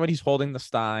 Weren't we talking about he's holding the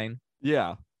Stein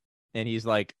Yeah. and he's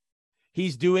like,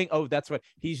 he's doing, oh, that's what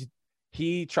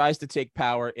he tries to take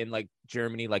power in like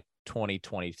Germany, like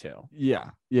 2022.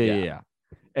 Yeah.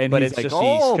 And But he's it's like, just,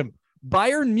 oh,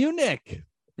 Bayern Munich.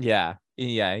 Yeah.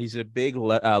 He's a big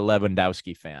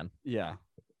Lewandowski fan. Yeah.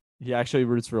 He actually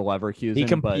roots for Leverkusen. He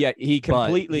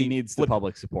completely he needs the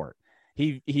public support.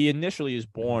 He initially is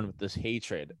born with this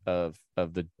hatred of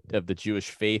the Jewish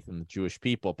faith and the Jewish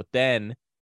people, but then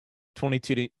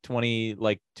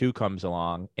 2022 comes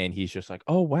along and he's just like,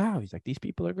 oh wow, he's like, these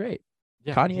people are great.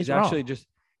 Yeah, Kanye's he's wrong. actually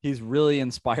he's really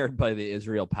inspired by the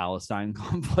Israel-Palestine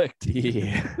conflict.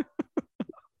 Yeah.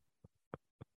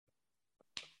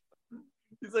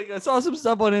 He's like, I saw some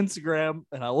stuff on Instagram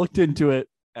and I looked into it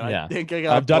and I think I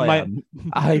got. I've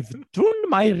done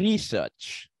my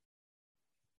research.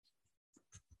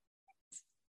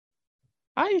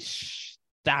 I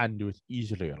stand with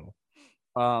Israel.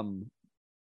 I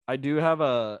do have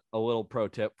a little pro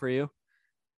tip for you,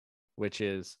 which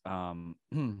is the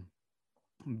I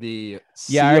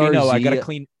already know. I gotta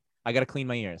clean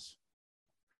my ears.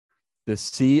 The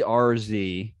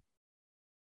CRZ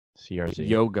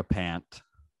yoga pant,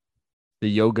 the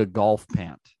yoga golf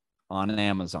pant on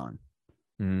Amazon.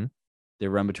 Mm-hmm. They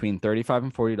run between $35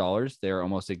 and $40. They're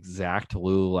almost exact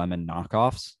Lululemon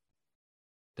knockoffs.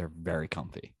 They're very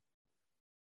comfy.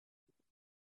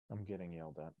 I'm getting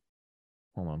yelled at.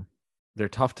 Hold on. They're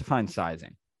tough to find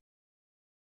sizing.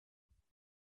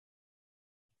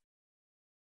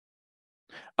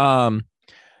 I'm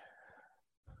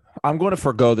going to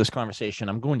forego this conversation.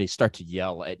 I'm going to start to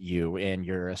yell at you and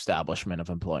your establishment of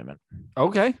employment.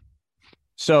 Okay.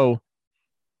 So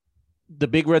the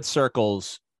Big Red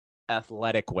Circle's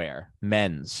athletic wear,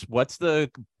 men's. What's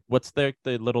the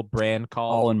little brand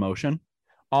called? All in Motion.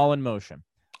 All in Motion.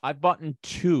 I've bought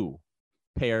 2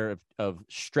 pair of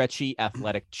stretchy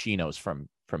athletic chinos from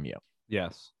you.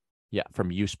 Yes. Yeah,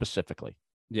 from you specifically.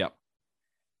 Yep.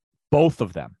 Both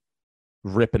of them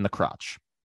rip in the crotch.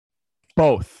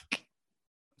 Both.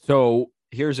 So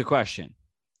here's a question.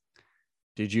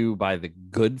 Did you buy the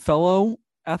Goodfellow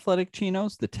athletic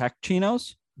chinos, the tech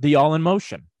chinos? The All in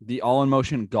Motion. The All in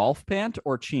Motion golf pant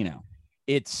or chino?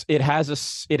 It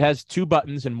has 2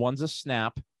 buttons and one's a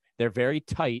snap. They're very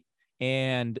tight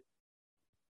and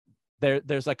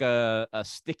there's like a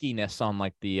stickiness on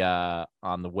like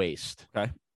on the waist.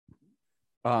 Okay.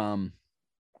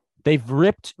 They've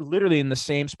ripped literally in the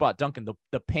same spot. Duncan,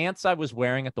 the pants I was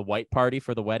wearing at the white party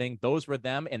for the wedding, those were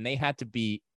them, and they had to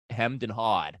be hemmed and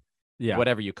hawed,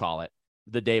 whatever you call it,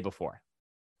 the day before.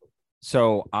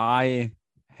 So I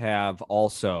have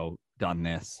also done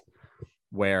this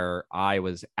where I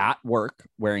was at work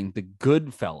wearing the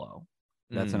Goodfellow.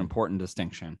 That's an important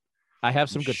distinction. I have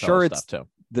some Goodfellow stuff too.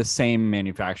 The same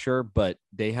manufacturer, but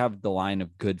they have the line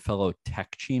of Goodfellow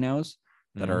tech chinos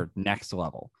that are next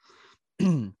level.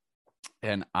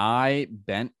 And I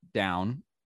bent down,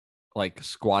 like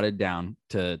squatted down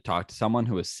to talk to someone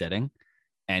who was sitting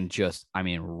and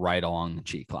right along the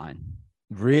cheek line.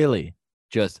 Really?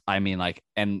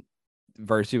 And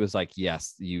Versi was like,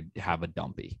 yes, you have a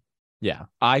dumpy. Yeah.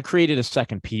 I created a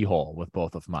second pee hole with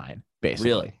both of mine, basically.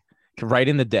 Really? Right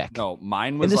in the dick. No,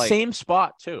 mine was in the same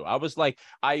spot too. I was like,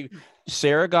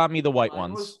 Sarah got me the white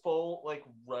ones. Was full, like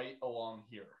right along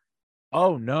here.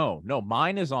 Oh no,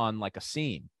 mine is on like a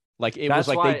seam. Like it was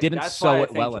like they didn't sew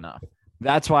it well enough.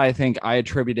 That's why I think I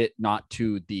attribute it not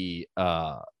to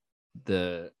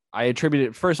I attribute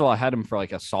it. First of all, I had them for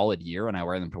like a solid year and I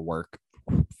wear them to work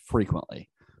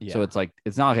frequently. Yeah. So it's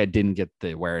not like I didn't get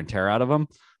the wear and tear out of them,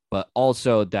 but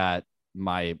also that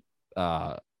my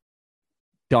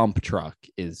dump truck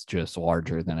is just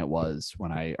larger than it was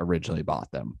when I originally bought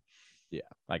them. Yeah,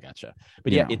 I gotcha.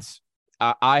 But yeah,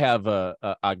 I have a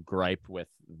gripe with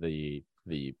the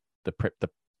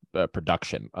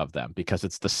production of them because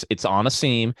it's on a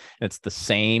seam and it's the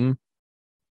same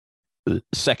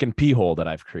second pee hole that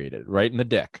I've created right in the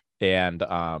dick. And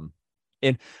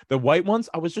the white ones,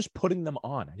 I was just putting them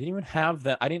on. I didn't even have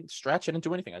that. I didn't stretch. I didn't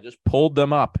do anything. I just pulled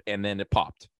them up and then it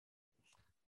popped.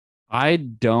 I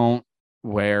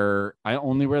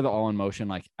only wear the All in Motion,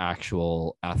 like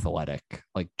actual athletic,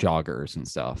 like joggers and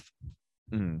stuff.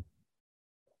 Mm.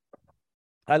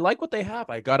 I like what they have.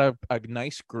 I got a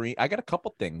nice green. I got a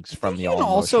couple things from the All in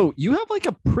Motion. You have like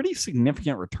a pretty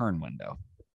significant return window.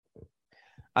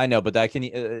 I know, but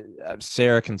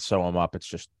Sarah can sew them up. It's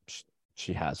just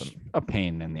she has them. A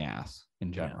pain in the ass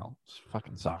in general. Yeah, it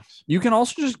fucking sucks. You can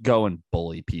also just go and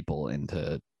bully people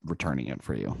into returning it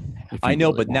for you. I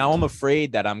know, but now I'm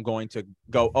afraid that I'm going to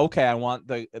go, okay, I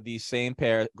want these same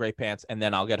pair of gray pants, and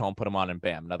then I'll get home, put them on, and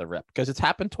bam, another rip. Because it's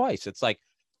happened twice. It's like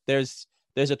there's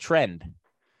a trend.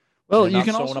 Well, you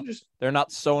can also they're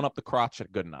not sewing up the crotch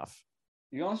good enough.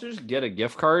 You can also just get a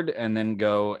gift card and then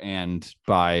go and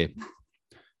buy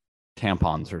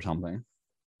tampons or something.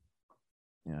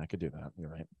 Yeah, I could do that. You're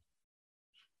right.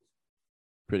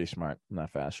 Pretty smart in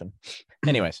that fashion.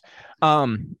 Anyways,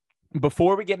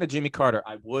 before we get into Jimmy Carter,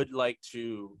 I would like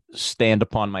to stand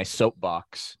upon my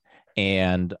soapbox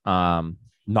and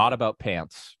not about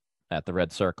pants at the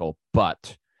Red Circle,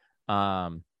 but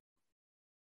have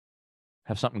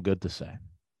something good to say.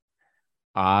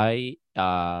 I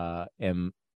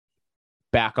am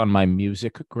back on my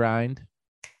music grind.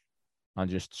 On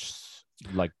just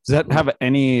like, does that have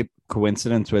any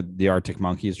coincidence with the Arctic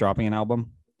Monkeys dropping an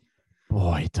album?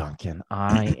 Boy, Duncan,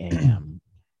 I am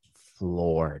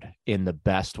floored in the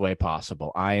best way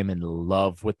possible. I am in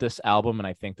love with this album, and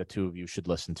I think the two of you should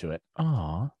listen to it.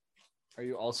 Aw. Are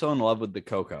you also in love with the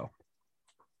Coco?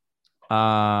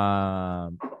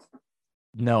 No,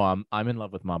 I'm in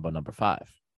love with Mambo Number 5.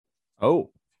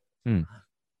 Oh.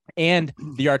 And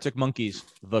the Arctic Monkeys,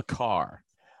 The Car.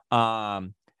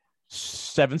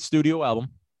 7th studio album.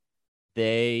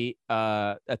 They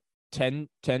 10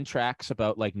 tracks,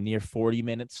 about like near 40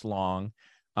 minutes long.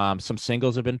 Some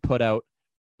singles have been put out.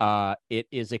 It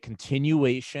is a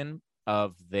continuation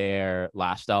of their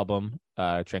last album,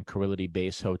 Tranquility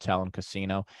Base Hotel and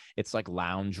Casino. It's like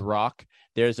lounge rock.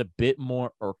 There's a bit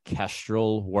more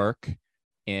orchestral work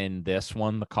in this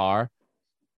one, The Car.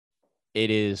 It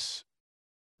is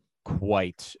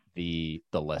quite the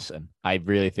listen. I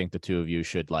really think the two of you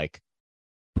should like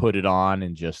put it on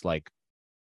and just like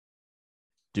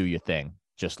do your thing.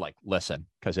 Just like listen,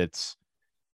 because it's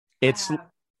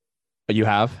you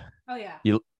have? Oh yeah.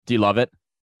 Do you love it?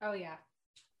 Oh yeah.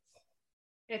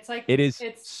 It's like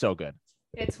it's so good.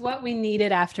 It's what we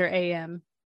needed after AM.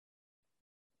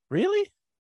 Really?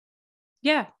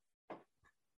 Yeah.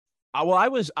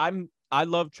 I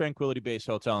love Tranquility Base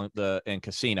Hotel and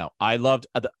Casino. I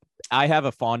have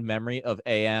a fond memory of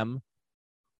AM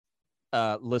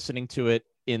listening to it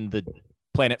in the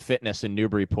Planet Fitness in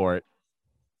Newburyport,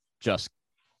 just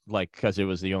like because it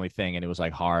was the only thing, and it was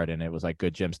like hard and it was like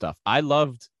good gym stuff. I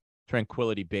loved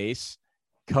Tranquility Base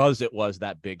because it was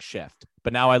that big shift.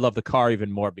 But now I love The Car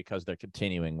even more because they're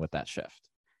continuing with that shift.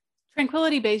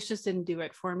 Tranquility Base just didn't do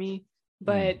it for me.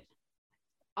 But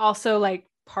also, like,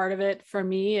 part of it for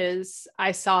me is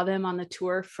I saw them on the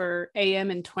tour for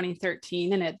AM in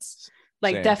 2013, and it's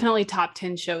like Same. Definitely top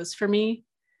 10 shows for me.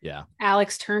 Yeah.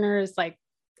 Alex Turner is like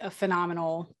a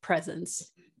phenomenal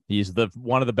presence. He's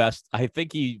one of the best.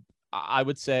 I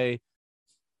would say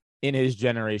in his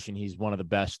generation, he's one of the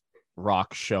best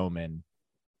rock showmen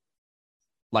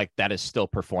like that is still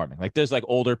performing. Like there's like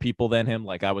older people than him.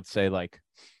 Like I would say like,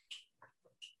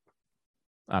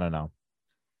 I don't know.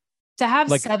 To have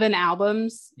like 7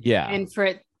 albums, yeah, and for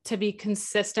it to be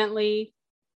consistently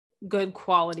good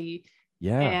quality,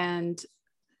 yeah, and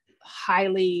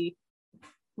highly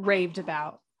raved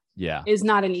about, yeah, is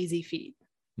not an easy feat.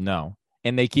 No,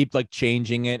 and they keep like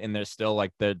changing it, and they're still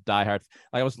like the diehard.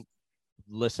 Like I was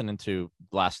listening to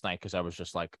last night because I was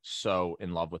just like so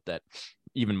in love with it,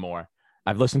 even more.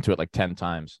 I've listened to it like 10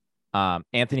 times.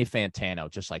 Anthony Fantano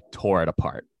just like tore it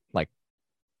apart. Like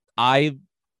I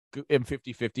am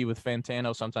 50-50 with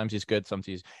Fantano. Sometimes he's good,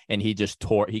 sometimes and he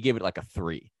gave it like a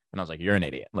 3. And I was like, you're an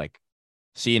idiot. Like,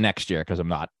 see you next year, because I'm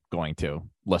not going to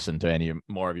listen to any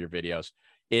more of your videos.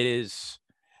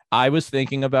 I was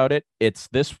thinking about it. It's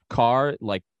this car,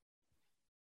 like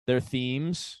their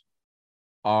themes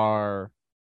are,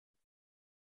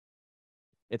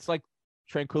 it's like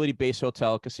Tranquility Base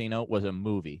Hotel Casino was a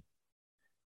movie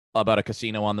about a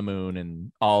casino on the moon,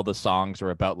 and all the songs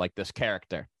were about like this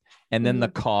character. And then The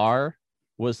Car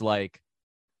was like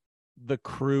the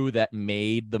crew that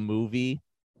made the movie.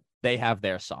 They have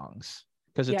their songs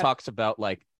because it talks about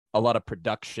like a lot of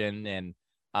production and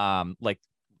like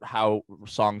how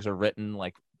songs are written.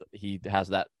 Like he has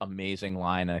that amazing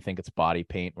line, and I think it's Body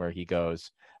Paint, where he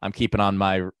goes, "I'm keeping on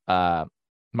my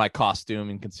my costume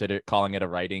and calling it a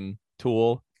writing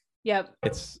tool." Yep.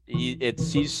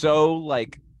 He's so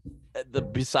like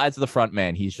besides the front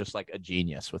man, he's just like a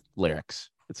genius with lyrics.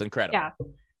 It's incredible. Yeah.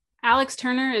 Alex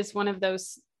Turner is one of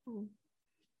those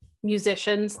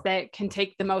musicians that can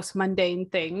take the most mundane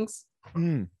things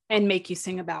and make you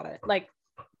sing about it. Like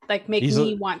make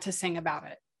me want to sing about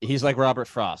it. He's like Robert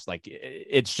Frost. Like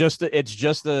it's just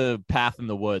a path in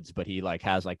the woods, but he like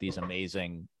has like these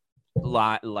amazing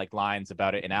lines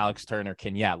about it. And Alex Turner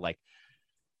can like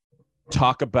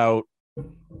talk about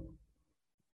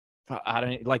I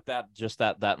don't like that. Just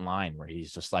that line where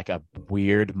he's just like a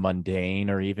weird, mundane,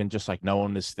 or even just like no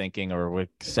one is thinking, or would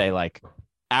say like,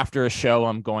 after a show,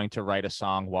 I'm going to write a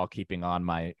song while keeping on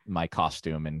my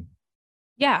costume and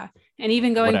Yeah. And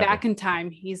even going whatever. back in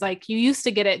time, he's like, you used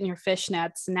to get it in your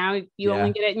fishnets. Now you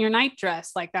only get it in your night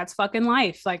dress. Like, that's fucking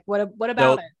life. Like, what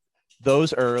about it?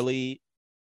 Those early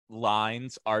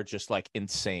lines are just like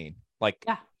insane. Like,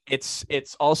 Yeah. it's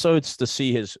to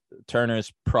see his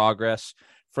Turner's progress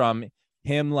from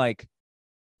him like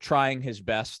trying his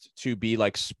best to be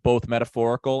like both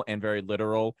metaphorical and very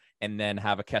literal, and then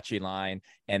have a catchy line,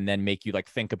 and then make you like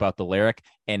think about the lyric.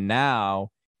 And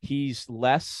now he's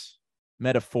less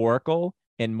metaphorical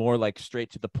and more like straight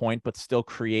to the point, but still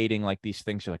creating like these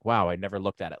things. You're like, wow, I never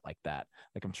looked at it like that.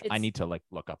 Like I need to like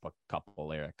look up a couple of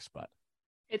lyrics, but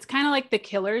it's kind of like the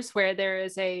Killers, where there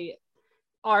is a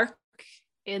arc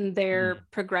in their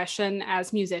progression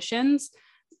as musicians,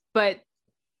 but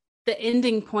the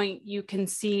ending point, you can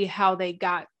see how they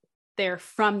got there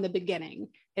from the beginning.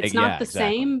 It's not the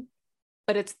same,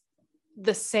 but it's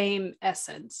the same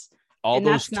essence. And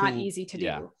that's not easy to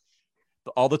do.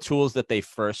 All the tools that they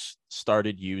first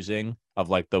started using of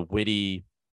like the witty,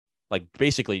 like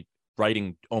basically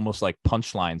writing almost like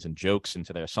punchlines and jokes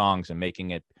into their songs and making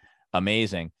it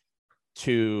amazing,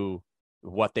 to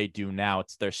what they do now.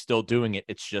 They're still doing it.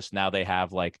 It's just now they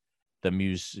have like the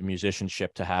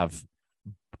musicianship to have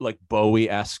like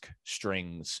Bowie-esque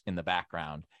strings in the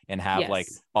background, and have like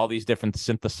all these different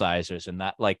synthesizers, and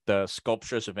that like the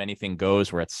sculptures of Anything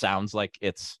Goes, where it sounds like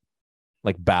it's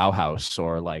like Bauhaus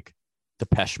or like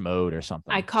Depeche Mode or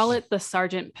something. I call it the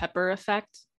Sgt. Pepper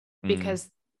effect, because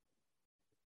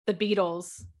the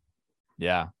Beatles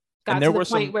got and to the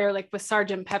point where like with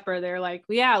Sgt. Pepper, they're like,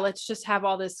 well, yeah, let's just have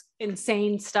all this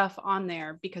insane stuff on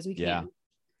there because we can.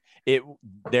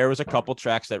 There was a couple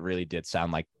tracks that really did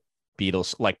sound like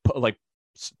Beatles, like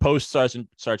post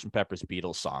Sgt. Pepper's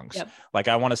Beatles songs. Like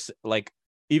I want to like,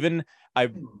 even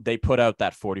they put out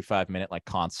that 45-minute like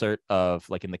concert of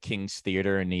like in the King's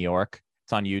Theater in New York.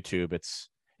 It's on YouTube.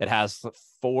 It has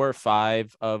 4 or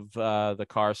 5 of the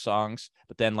Cars songs,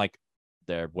 but then like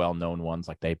their well-known ones,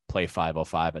 like they play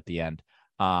 505 at the end.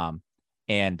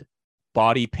 And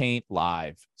Body Paint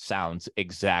Live sounds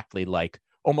exactly like,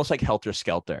 almost like Helter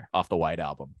Skelter off the White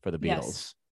Album for the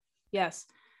Beatles. Yes.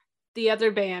 The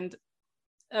other band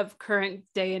of current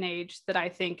day and age that I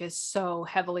think is so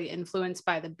heavily influenced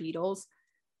by the Beatles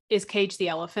is Cage the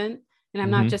Elephant. And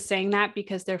I'm not just saying that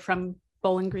because they're from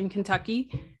Bowling Green, Kentucky,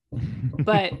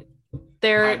 but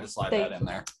they're I had to slide that in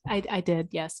there. I did,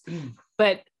 yes.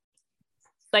 But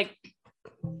like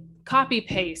copy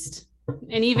paste,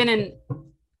 and even in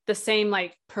the same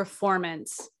like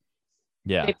performance,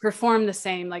 they perform the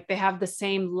same, like they have the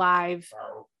same live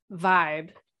vibe.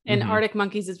 And Arctic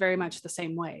Monkeys is very much the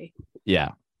same way.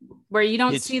 Where you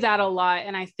don't see that a lot.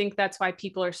 And I think that's why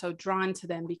people are so drawn to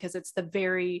them, because it's the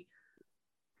very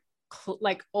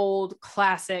like old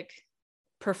classic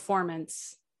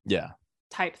performance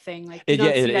type thing. Like you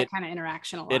don't see that kind of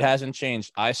interaction a lot. It hasn't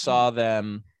changed. I saw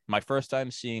them, my first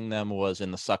time seeing them was in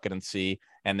the Suck It and See,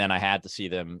 and then I had to see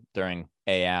them during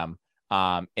AM.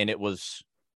 And it was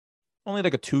only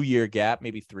like a 2-year gap,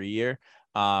 maybe 3-year.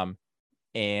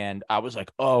 And I was like,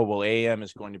 oh, well, AM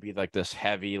is going to be like this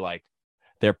heavy, like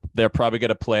they're probably going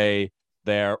to play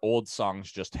their old songs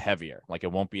just heavier. Like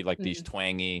it won't be like these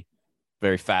twangy,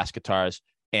 very fast guitars.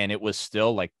 And it was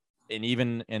still like, and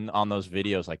even on those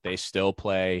videos, like they still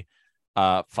play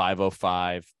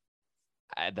 505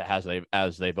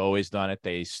 as they've always done it.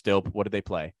 They still, what did they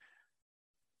play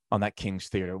on that King's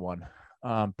Theater one?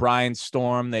 Brian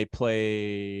Storm, they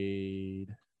played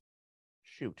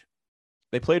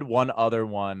one other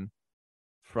one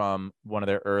from one of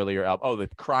their earlier albums. Oh, the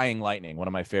Crying Lightning, one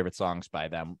of my favorite songs by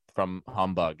them from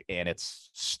Humbug. And it's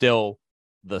still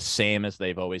the same as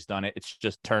they've always done it. It's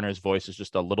just Turner's voice is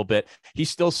just a little bit, he's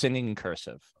still singing in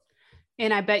cursive.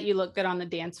 And I bet you look good on the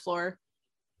dance floor.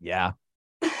 Yeah.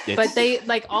 But they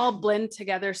like all blend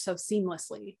together so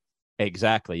seamlessly.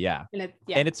 Exactly. Yeah.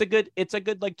 And it's a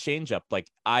good like change up. Like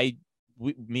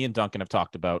me and Duncan have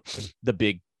talked about the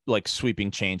big like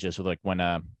sweeping changes with like when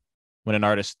an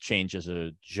artist changes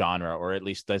a genre, or at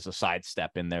least there's a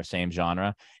sidestep in their same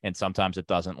genre, and sometimes it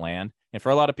doesn't land. And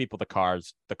for a lot of people, the car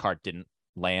didn't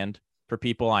land for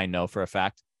people, I know for a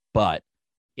fact, but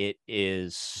it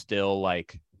is still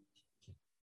like,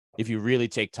 if you really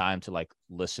take time to like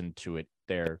listen to it,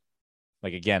 they're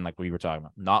like, again, like we were talking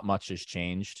about, not much has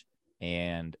changed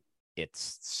and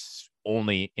it's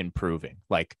only improving.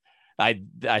 Like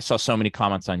I saw so many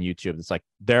comments on YouTube. It's like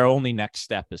their only next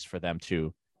step is for them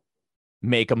to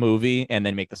make a movie and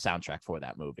then make the soundtrack for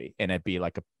that movie, and it'd be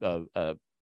like a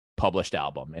published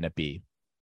album, and it'd be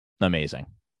amazing.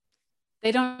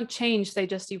 They don't change, they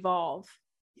just evolve.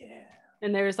 Yeah.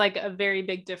 And there's like a very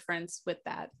big difference with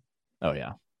that. Oh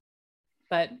yeah.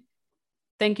 But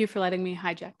thank you for letting me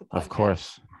hijack the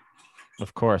podcast.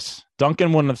 Of course.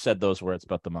 Duncan wouldn't have said those words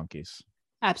about the Monkees.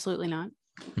 Absolutely not.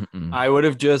 Mm-mm. I would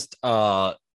have just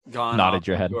gone Nodded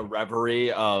your head. into a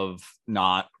reverie of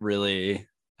not really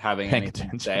having Paying anything to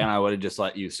attention. say, and I would have just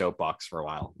let you soapbox for a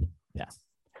while.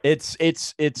 It's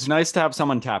It's nice to have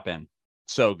someone tap in.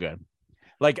 so good.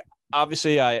 Like,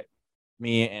 obviously,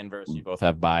 me and Versi both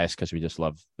have bias because we just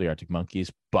love the Arctic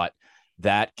Monkeys. But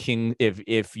that King,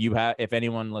 if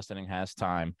anyone listening has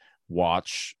time,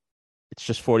 watch. It's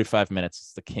just 45 minutes.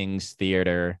 It's the King's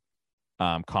Theater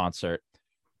concert.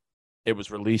 It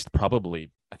was released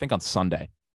probably, I think, on Sunday.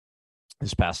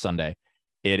 This past Sunday.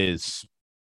 It is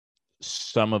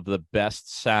some of the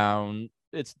best sound.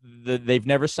 They've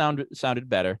never sounded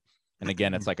better. And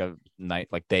again, it's like a night,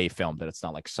 like they filmed it. It's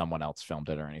not like someone else filmed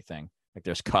it or anything. Like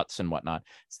there's cuts and whatnot.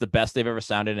 It's the best they've ever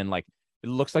sounded. And like, it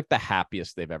looks like the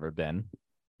happiest they've ever been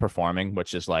performing,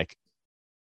 which is like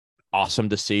awesome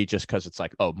to see, just because it's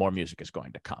like, oh, more music is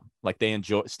going to come. Like they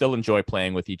still enjoy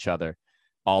playing with each other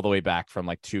all the way back from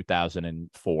like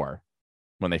 2004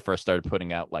 when they first started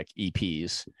putting out like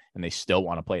EPs, and they still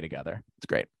want to play together. It's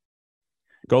great.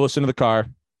 Go listen to the car.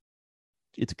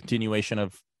 It's a continuation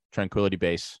of Tranquility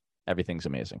Base. Everything's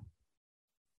amazing.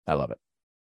 I love it.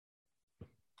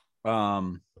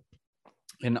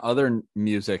 In other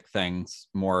music things,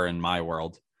 more in my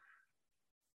world,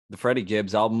 the Freddie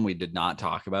Gibbs album we did not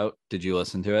talk about. Did you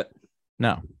listen to it?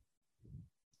 No.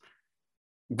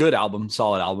 Good album,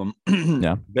 solid album.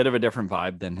 Yeah. Bit of a different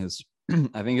vibe than his,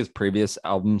 I think his previous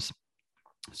albums,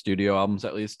 studio albums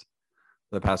at least,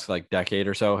 the past like decade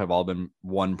or so have all been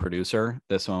one producer.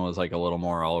 This one was like a little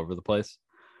more all over the place,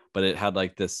 but it had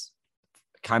like this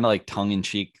kind of like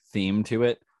tongue-in-cheek theme to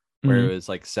it, where it was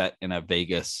like set in a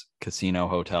Vegas casino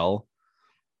hotel,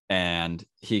 and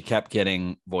he kept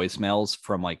getting voicemails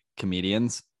from like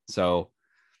comedians. So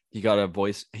he got a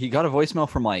voicemail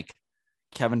from like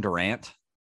Kevin Durant,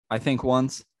 I think,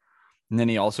 once. And then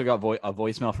he also got a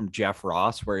voicemail from Jeff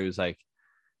Ross, where he was like,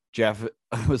 Jeff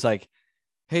was like,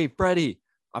 "Hey, Freddie,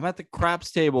 I'm at the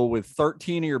craps table with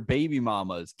 13 of your baby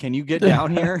mamas. Can you get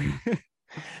down here?"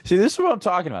 See, this is what I'm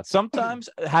talking about. Sometimes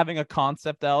having a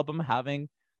concept album, having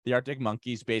the Arctic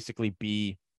Monkeys basically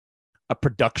be a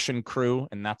production crew,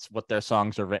 and that's what their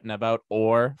songs are written about,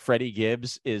 or Freddie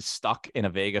Gibbs is stuck in a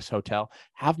Vegas hotel,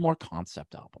 have more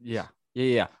concept albums.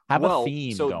 Yeah. Have a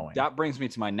theme going. That brings me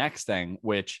to my next thing,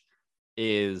 which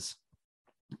is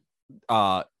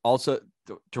also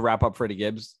to wrap up Freddie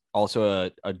Gibbs,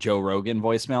 also a Joe Rogan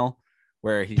voicemail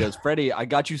where he goes, "Freddie, I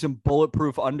got you some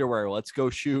bulletproof underwear. Let's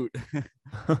go shoot."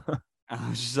 I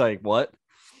was just like, what?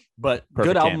 But Perfect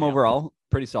good album cameo. overall.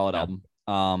 Pretty solid album.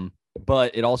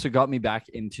 But it also got me back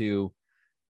into,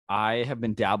 I have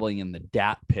been dabbling in the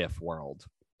DatPiff world.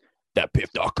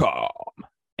 DatPiff.com.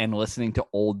 And listening to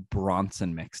old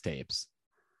Bronson mixtapes.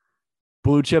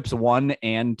 Blue Chips 1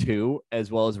 and 2,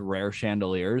 as well as Rare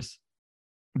Chandeliers.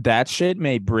 That shit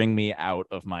may bring me out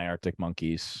of my Arctic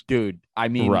Monkeys Dude, I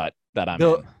mean, rut that I'm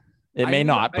in. It may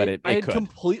not, but it I had could.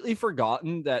 completely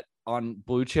forgotten that on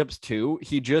Blue Chips 2,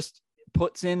 he just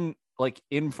puts in like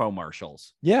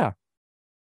infomercials. Yeah.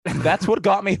 That's what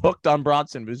got me hooked on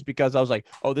Bronson, was because I was like,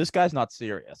 oh, this guy's not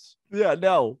serious. Yeah,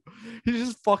 no. He's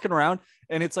just fucking around.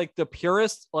 And it's like the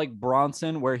purest like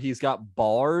Bronson, where he's got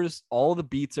bars, all the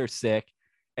beats are sick,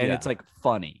 and it's like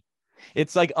funny.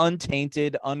 It's like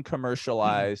untainted,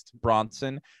 uncommercialized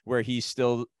Bronson, where he's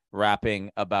still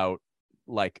rapping about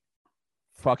like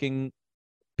fucking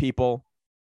people,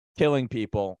 killing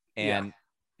people, and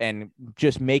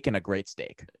just making a great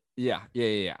steak. Yeah.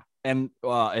 And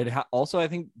also, I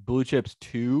think Blue Chips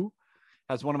 2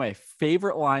 has one of my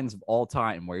favorite lines of all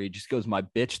time, where he just goes, "My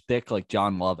bitch thick like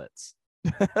John Lovitz."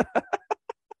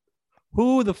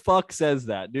 Who the fuck says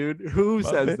that, dude? Who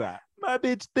says that? My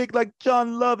bitch thick like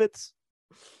John Lovitz.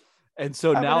 And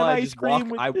so Having now an I ice just cream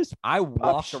walk. with this I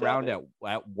walk puff around shovel.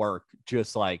 at work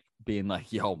just like being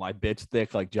like, "Yo, my bitch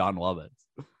thick like John Lovitz."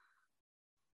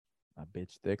 My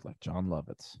bitch thick like John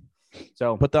Lovitz.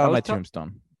 So Put that on was my ta-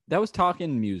 tombstone. That was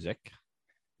talking music.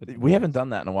 We haven't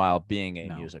done that in a while, being a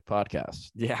No. music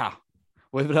podcast. Yeah,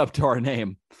 live it up to our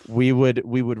name. We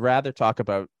would rather talk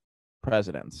about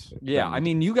presidents. Yeah, than- I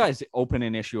mean, you guys open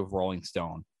an issue of Rolling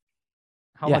Stone.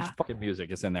 How Yeah. much fucking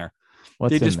music is in there?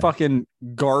 What's They in just there? fucking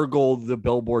gargle the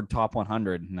Billboard Top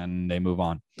 100 and then they move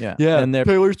on. Yeah. Yeah, And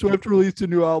Taylor Swift released a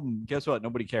new album. Guess what?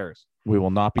 Nobody cares. we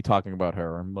will not be talking about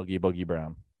her or Boogie Boogie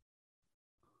Brown.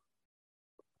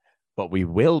 But we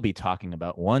will be talking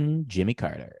about one Jimmy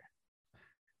Carter.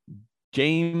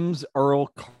 James Earl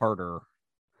Carter.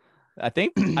 I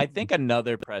think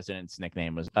another president's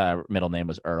nickname was middle name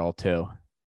was Earl too.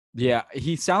 Yeah,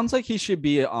 he sounds like he should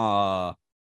be like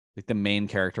the main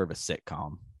character of a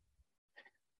sitcom.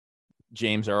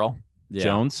 James Earl Yeah.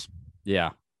 Jones.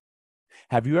 Yeah.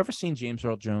 Have you ever seen James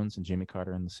Earl Jones and Jimmy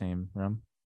Carter in the same room?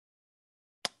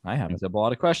 I haven't. Brings up a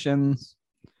lot of questions.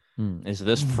 Is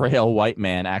this frail white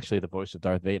man actually the voice of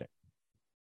Darth Vader?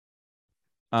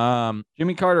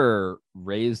 Jimmy Carter,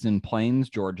 raised in Plains,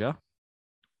 Georgia.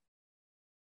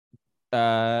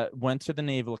 Went to the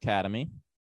Naval Academy,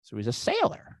 so he's a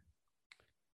sailor.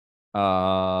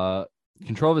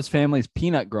 Control of his family's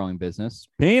peanut growing business.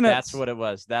 Peanuts. That's what it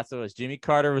was. Jimmy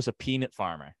Carter was a peanut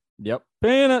farmer. Yep.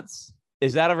 Peanuts.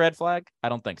 Is that a red flag? I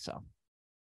don't think so.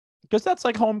 Because that's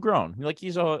like homegrown. Like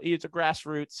he's a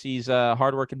grassroots. He's a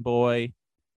hardworking boy.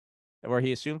 Where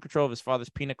he assumed control of his father's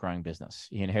peanut growing business.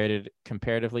 He inherited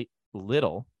comparatively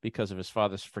little because of his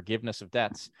father's forgiveness of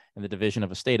debts and the division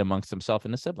of estate amongst himself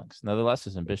and his siblings. Nevertheless,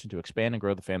 his ambition to expand and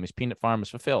grow the family's peanut farm was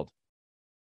fulfilled.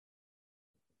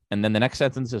 And then the next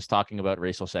sentence is talking about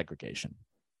racial segregation.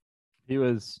 He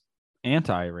was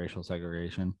anti-racial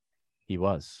segregation. He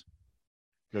was.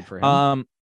 Good for him.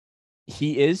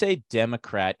 He is a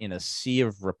Democrat in a sea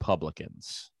of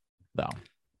Republicans, though.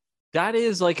 That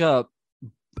is like a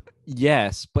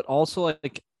yes, but also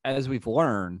like as we've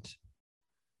learned,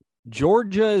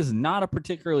 Georgia is not a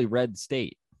particularly red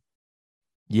state.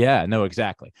 Yeah, no,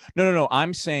 exactly. No.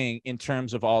 I'm saying in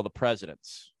terms of all the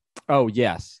presidents. Oh,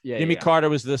 yes. Yeah. Jimmy Carter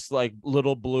was this like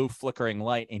little blue flickering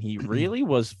light, and he really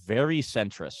was very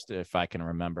centrist, if I can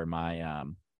remember my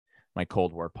my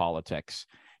Cold War politics.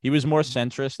 He was more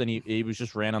centrist than he was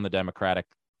just ran on the Democratic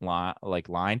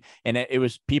line. And it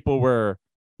was people were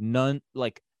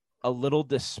a little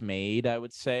dismayed, I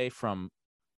would say, from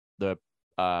the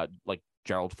like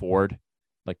Gerald Ford,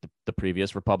 like the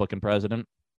previous Republican president.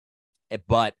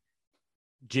 But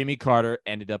Jimmy Carter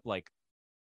ended up like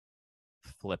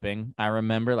flipping, I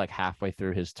remember, like halfway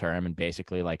through his term and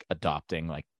basically like adopting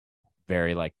like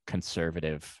very like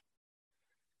conservative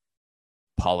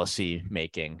policy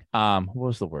making. What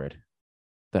was the word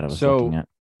that I was looking at?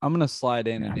 I'm going to slide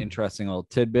in an interesting little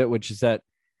tidbit, which is that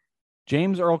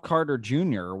James Earl Carter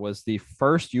Jr. was the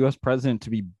first U.S. president to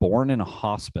be born in a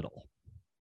hospital.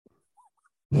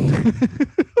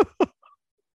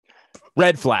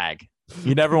 Red flag.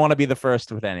 You never want to be the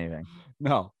first with anything.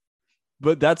 No,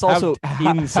 but that's also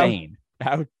insane.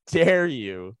 How dare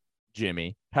you,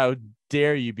 Jimmy? How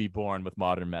dare you be born with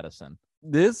modern medicine?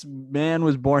 This man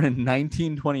was born in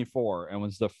 1924 and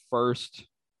was the first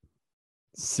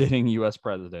sitting U.S.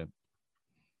 president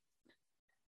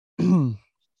to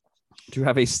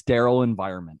have a sterile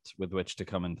environment with which to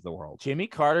come into the world. Jimmy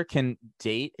Carter can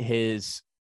date his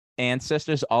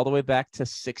ancestors all the way back to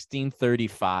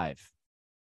 1635.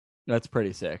 That's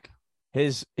pretty sick.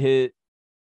 His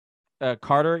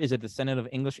Carter is a descendant of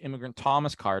English immigrant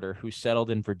Thomas Carter, who settled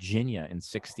in Virginia in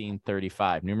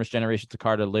 1635. Numerous generations of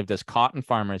Carter lived as cotton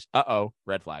farmers.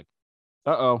 Red flag.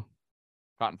 Cotton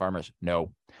farmers.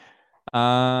 No.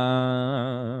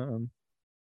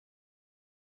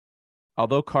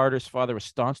 Although Carter's father was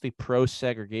staunchly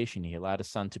pro-segregation, he allowed his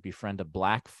son to befriend a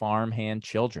black farmhand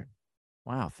children.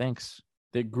 Wow, thanks.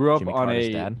 They grew up Jimmy on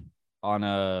Carter's on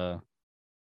a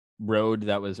road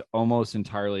that was almost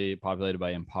entirely populated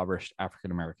by impoverished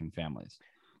African-American families.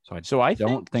 So I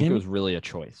don't think it was really a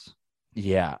choice.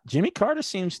 Yeah. Jimmy Carter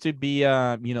seems to be,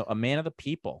 a man of the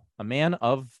people, a man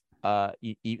of the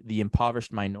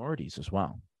impoverished minorities as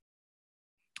well.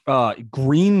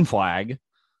 Green flag.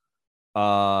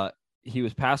 He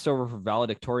was passed over for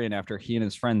valedictorian after he and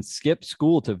his friends skipped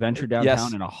school to venture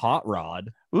downtown in a hot rod.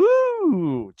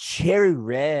 Ooh, cherry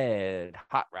red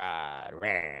hot rod.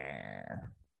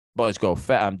 Boys go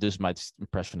fast. This is my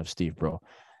impression of Steve, bro.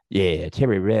 Yeah,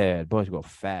 cherry red. Boys go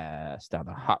fast down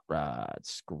the hot rod,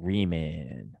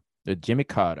 screaming. The Jimmy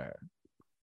Carter.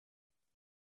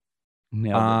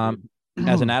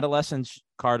 As an adolescent,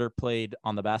 Carter played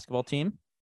on the basketball team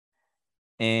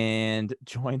and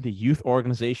joined the youth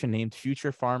organization named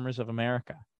Future Farmers of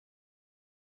America.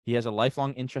 He has a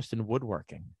lifelong interest in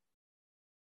woodworking.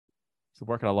 He's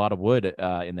working a lot of wood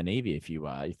in the Navy, if you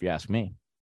ask me.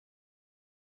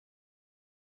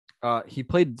 He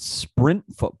played sprint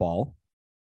football.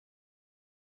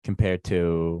 Compared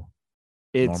to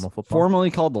it's normal football? formerly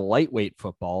called the lightweight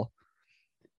football.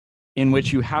 in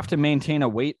which you have to maintain a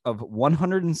weight of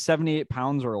 178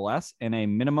 pounds or less and a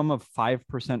minimum of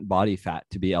 5% body fat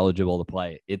to be eligible to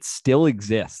play. It still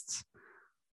exists.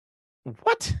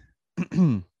 What?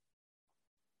 That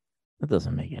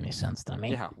doesn't make any sense to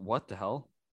me. Yeah, what the hell?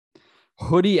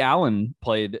 Hoodie Allen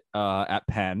played at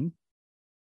Penn.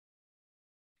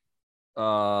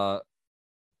 One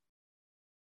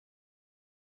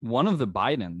of the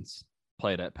Bidens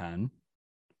played at Penn.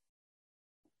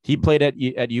 He played at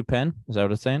UPenn. Is that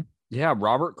what it's saying? Yeah,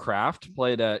 Robert Kraft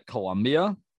played at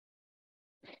Columbia.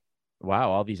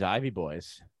 Wow, all these Ivy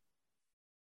boys.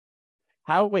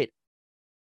 How? Wait.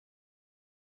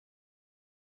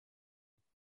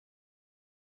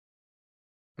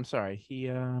 I'm sorry. He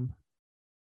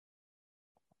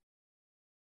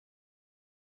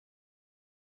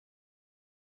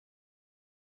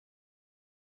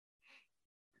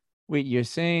Wait, you're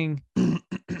saying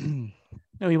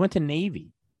no, he went to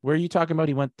Navy. Where are you talking about?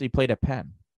 He played at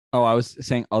Penn. Oh, I was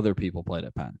saying other people played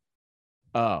at Penn.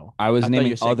 Oh. I was thought you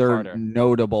naming were saying other Carter.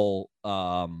 notable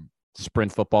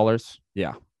Sprint footballers.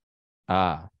 yeah.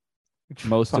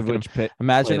 Most of which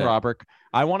imagine played at- Robert.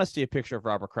 I want to see a picture of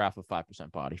Robert Kraft with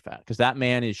 5% body fat because that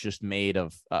man is just made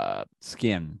of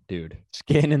skin, dude.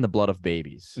 skin and the blood of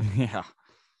babies Yeah.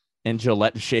 and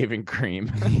Gillette shaving cream.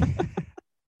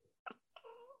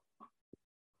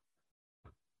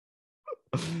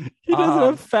 He doesn't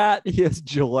have fat. He has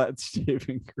Gillette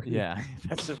shaving cream. Yeah,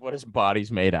 that's just what his body's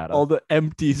made out of. All the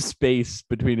empty space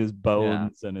between his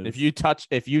bones and his. If you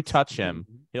touch him,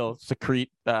 he'll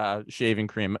secrete shaving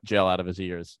cream gel out of his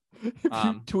ears. if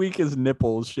you tweak his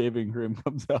nipples, shaving cream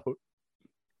comes out.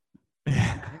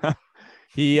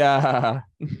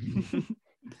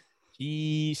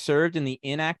 He served in the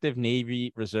inactive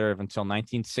Navy Reserve until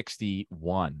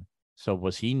 1961. So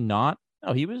was he not?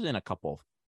 No, he was in a couple.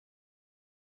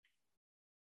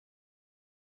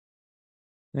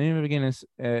 The name of began as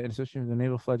in association with the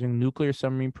Naval Fledgling Nuclear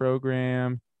Submarine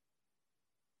Program.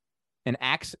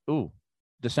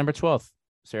 December 12th,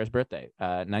 Sarah's birthday,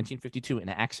 1952, an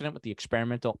accident with the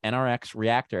experimental NRX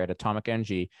reactor at Atomic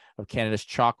Energy of Canada's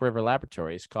Chalk River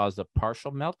Laboratories caused a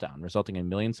partial meltdown, resulting in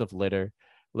millions of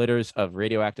liters of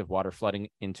radioactive water flooding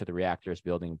into the reactor's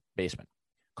building basement.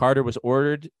 Carter was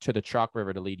ordered to the Chalk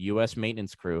River to lead U.S.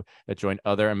 maintenance crew that joined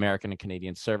other American and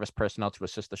Canadian service personnel to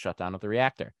assist the shutdown of the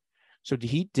reactor. So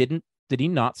did he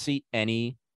not see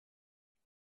any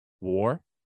war?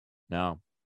 No.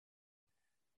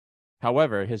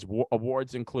 However, his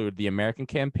awards include the American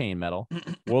Campaign Medal,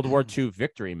 World War II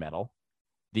Victory Medal,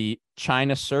 the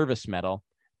China Service Medal,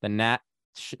 the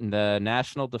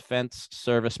National Defense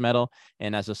Service Medal,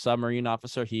 and as a submarine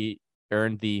officer, he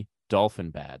earned the Dolphin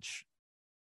Badge.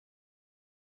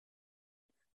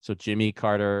 So Jimmy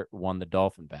Carter won the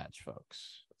Dolphin Badge,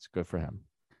 folks. That's good for him.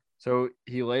 So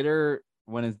he later,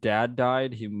 when his dad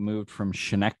died, he moved from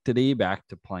Schenectady back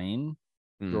to Plain,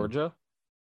 Georgia,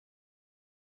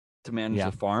 to manage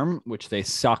the farm, which they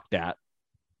sucked at.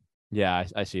 Yeah,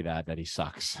 I see that he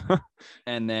sucks.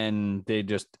 And then they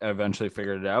just eventually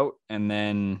figured it out. And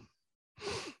then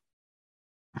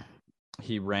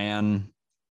he ran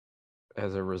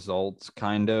as a result,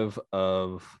 kind of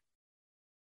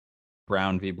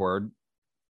Brown v. Board.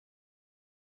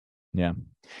 Yeah.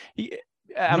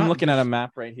 I'm looking at a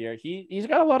map right here. Jimmy's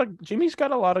got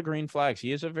a lot of green flags.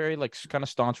 He is a very kind of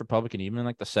staunch Republican, even in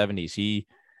the 70s.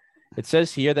 It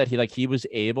says here that he was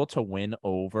able to win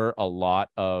over a lot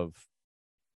of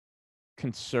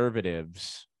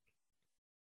conservatives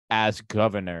as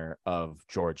governor of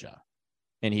Georgia.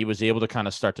 And he was able to kind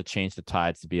of start to change the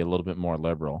tides to be a little bit more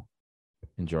liberal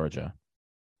in Georgia.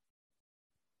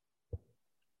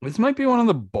 This might be one of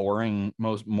the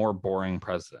more boring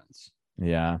presidents.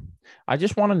 Yeah. I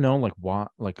just want to know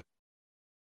what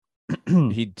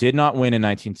he did not win in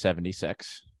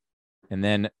 1976. And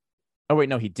then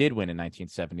he did win in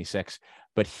 1976,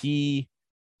 but I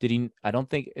don't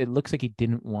think it looks like he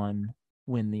didn't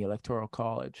win the Electoral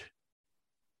College.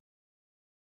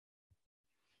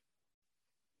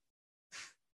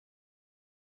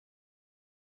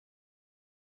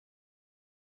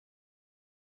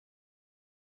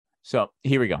 So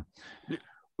here we go.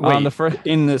 Wait,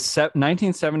 in the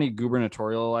 1970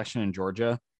 gubernatorial election in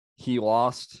Georgia, he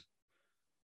lost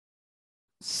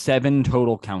 7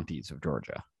 total counties of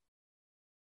Georgia.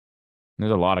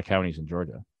 There's a lot of counties in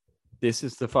Georgia. This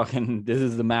is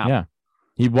the map. Yeah.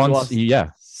 He lost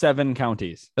 7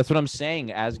 counties. That's what I'm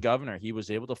saying. As governor, he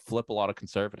was able to flip a lot of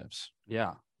conservatives.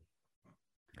 Yeah.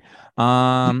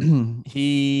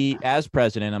 He, as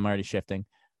president, I'm already shifting.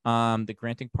 The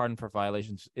granting pardon for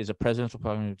violations is a presidential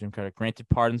program of Jim Carter. Granted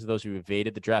pardons to those who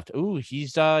evaded the draft. Ooh,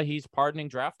 he's pardoning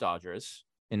draft dodgers.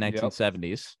 in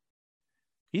 1970s.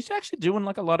 He's actually doing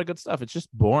like a lot of good stuff. It's just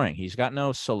boring. He's got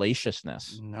no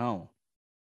salaciousness. No.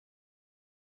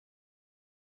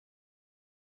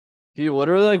 He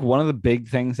literally, like, one of the big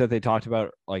things that they talked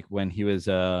about, like when he was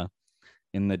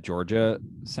in the Georgia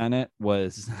Senate,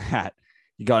 was that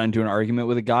he got into an argument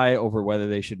with a guy over whether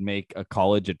they should make a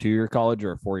college a 2-year college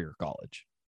or a 4-year college.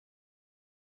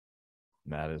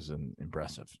 That is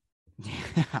impressive.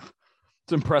 Yeah.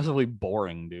 It's impressively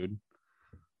boring, dude.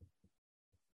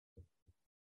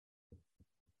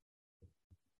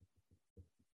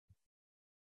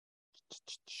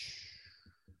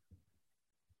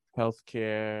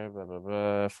 Healthcare, blah, blah,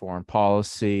 blah, foreign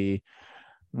policy.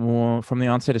 Well, from the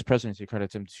onset of his presidency, Carter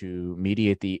attempted to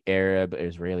mediate the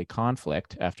Arab-Israeli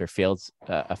conflict after a failed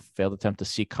attempt to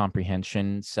seek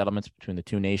comprehension settlements between the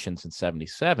two nations in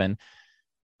 1977.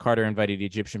 Carter invited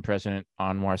Egyptian President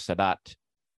Anwar Sadat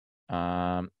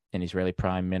and Israeli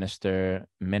Prime Minister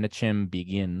Menachem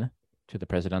Begin to the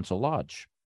presidential lodge.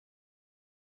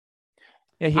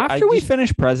 Yeah, After we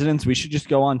finish presidents, we should just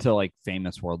go on to like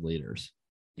famous world leaders.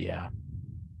 Yeah.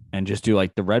 And just do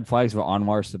like the red flags of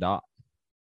Anwar Sadat.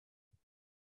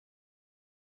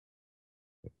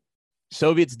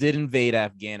 Soviets did invade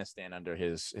Afghanistan under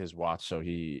his watch, so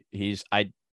he's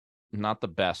not the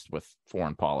best with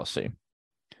foreign policy.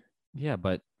 Yeah,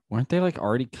 but weren't they like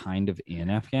already kind of in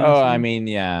Afghanistan? Oh, I mean,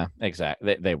 yeah,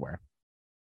 exactly. They were.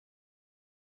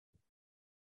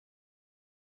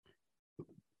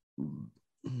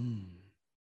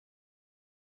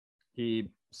 He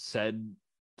said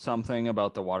something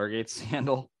about the Watergate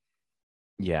scandal.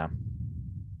 Yeah.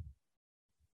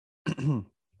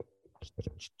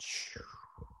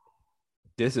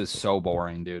 This is so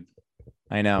boring, dude.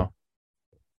 I know.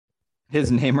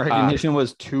 His name recognition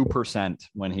was 2%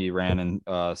 when he ran in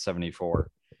 74.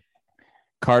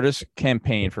 Carter's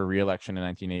campaign for re-election in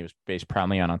 1980 was based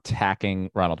primarily on attacking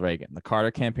Ronald Reagan. The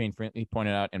Carter campaign frequently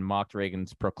pointed out and mocked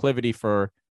Reagan's proclivity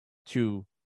to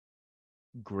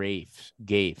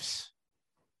gaffes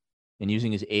and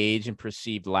using his age and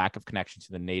perceived lack of connection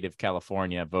to the native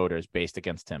California voters based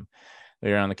against him.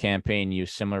 Later on, the campaign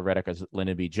used similar rhetoric as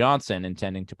Lyndon B. Johnson,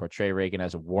 intending to portray Reagan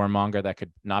as a warmonger that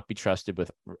could not be trusted with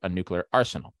a nuclear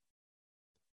arsenal.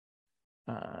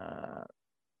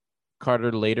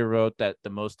 Carter later wrote that the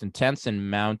most intense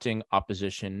and mounting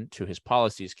opposition to his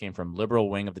policies came from liberal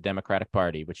wing of the Democratic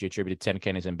Party, which he attributed Ted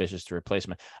Kennedy's ambitions to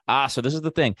replacement. So this is the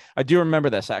thing. I do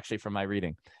remember this actually from my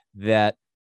reading, that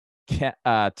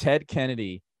Ted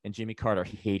Kennedy and Jimmy Carter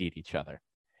hated each other.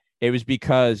 It was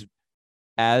because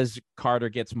as Carter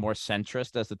gets more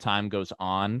centrist as the time goes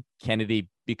on, Kennedy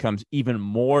becomes even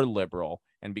more liberal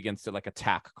and begins to like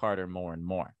attack Carter more and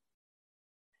more.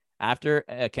 After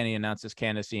Kennedy announced his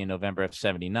candidacy in November of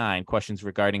 1979, questions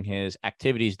regarding his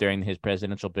activities during his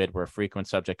presidential bid were a frequent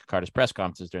subject of Carter's press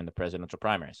conferences during the presidential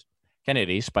primaries.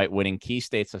 Kennedy, despite winning key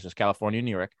states such as California and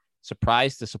New York,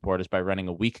 surprised the supporters by running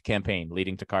a weak campaign,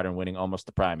 leading to Carter winning almost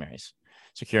the primaries,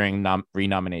 securing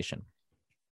renomination.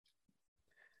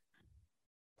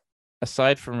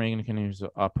 Aside from Reagan, Kennedy was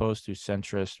opposed to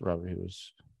centrist Robert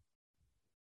Hughes.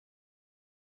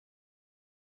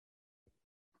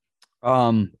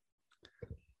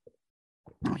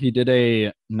 He did a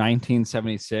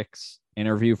 1976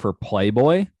 interview for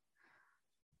Playboy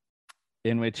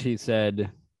in which he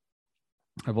said,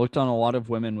 "I've looked on a lot of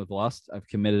women with lust. I've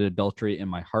committed adultery in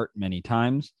my heart many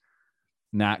times."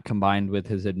 And that, combined with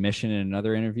his admission in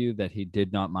another interview that he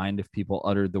did not mind if people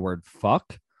uttered the word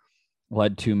fuck,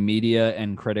 led to media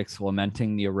and critics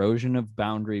lamenting the erosion of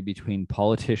boundary between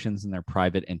politicians and their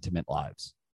private, intimate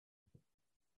lives.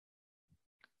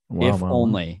 If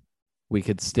only we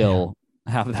could still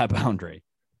have that boundary.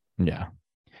 Yeah.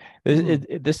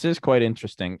 This is quite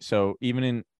interesting. So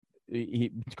even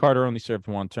Carter only served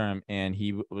one term, and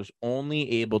he was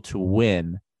only able to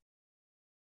win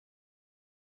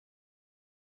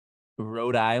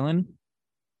Rhode Island,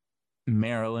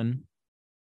 Maryland,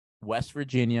 West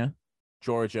Virginia,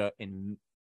 Georgia, and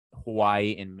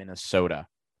Hawaii, and Minnesota.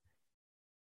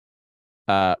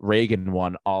 Reagan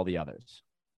won all the other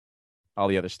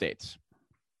states.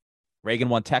 Reagan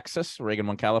won Texas. Reagan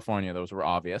won California. Those were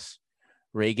obvious.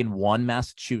 Reagan won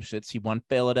Massachusetts. He won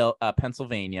Philadelphia,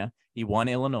 Pennsylvania. He won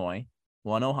Illinois,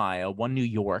 won Ohio, won New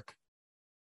York,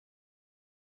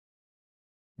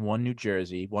 won New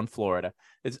Jersey, won Florida.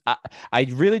 I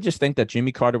really just think that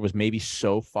Jimmy Carter was maybe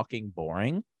so fucking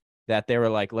boring that they were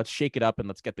like, let's shake it up and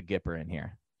let's get the Gipper in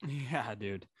here. Yeah,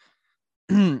 dude.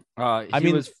 He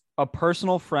was a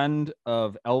personal friend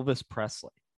of Elvis Presley.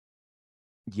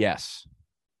 Yes.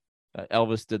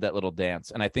 Elvis did that little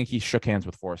dance, and I think he shook hands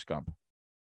with Forrest Gump.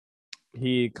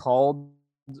 He called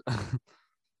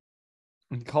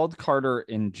He called Carter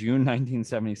in June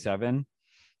 1977,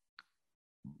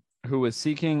 who was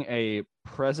seeking a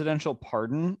presidential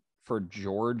pardon for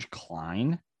George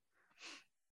Klein.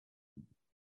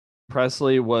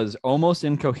 Presley was almost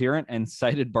incoherent and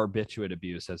cited barbiturate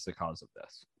abuse as the cause of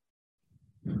this.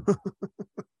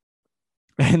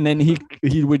 And then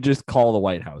he would just call the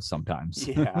White House sometimes.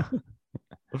 Yeah.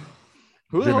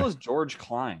 Who the hell is George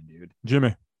Klein, dude?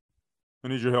 Jimmy, I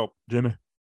need your help. Jimmy.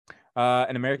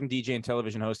 An American DJ and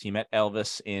television host. He met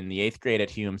Elvis in the 8th grade at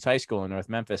Humes High School in North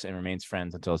Memphis and remains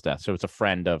friends until his death. So it's a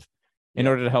friend of, in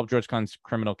order to help George Klein's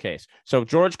criminal case. So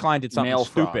George Klein did something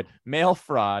stupid, mail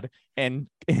fraud, and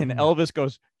Elvis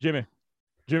goes, Jimmy,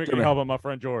 can you help my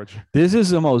friend George? This is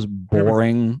the most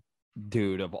boring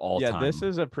dude of all time. Yeah, this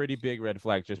is a pretty big red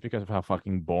flag just because of how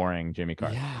fucking boring Jimmy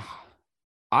Carter. Yeah.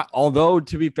 Although,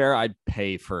 to be fair, I'd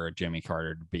pay for Jimmy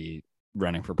Carter to be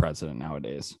running for president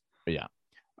nowadays. Yeah.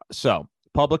 So,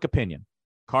 public opinion.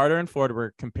 Carter and Ford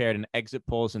were compared in exit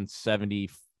polls in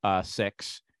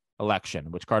 76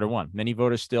 election, which Carter won. Many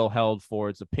voters still held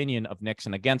Ford's opinion of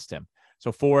Nixon against him.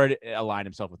 So Ford aligned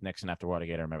himself with Nixon after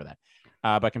Watergate. I remember that.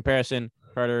 By comparison,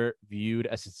 Carter viewed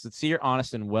as a sincere,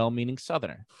 honest, and well-meaning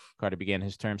Southerner. Carter began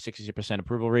his term 60%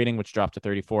 approval rating, which dropped to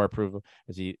 34 approval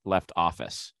as he left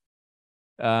office.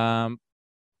 Reagan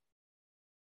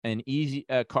was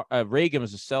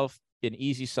an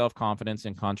easy self-confidence,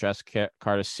 in contrast to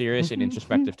Carter's serious and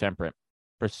introspective temperament.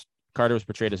 Carter was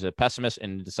portrayed as a pessimist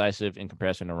and indecisive in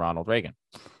comparison to Ronald Reagan.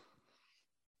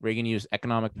 Reagan used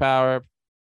economic power.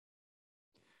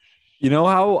 You know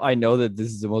how I know that this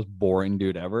is the most boring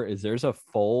dude ever? Is there's a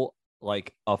full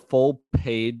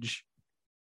page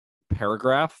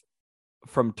paragraph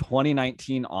from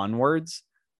 2019 onwards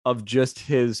of just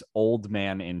his old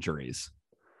man injuries.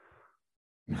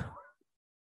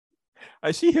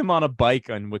 I see him on a bike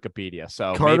on Wikipedia,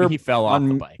 so Carter, maybe he fell off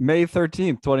the bike. May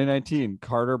 13th, 2019,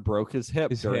 Carter broke his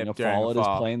hip during a fall at his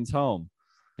plane's home.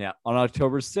 Yeah. On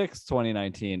October 6th,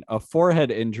 2019, a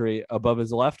forehead injury above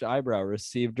his left eyebrow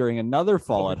received during another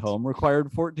fall at home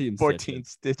required 14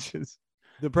 stitches.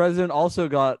 The president also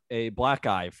got a black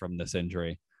eye from this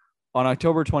injury. On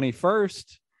October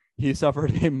 21st, he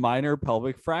suffered a minor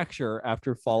pelvic fracture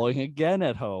after falling again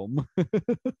at home.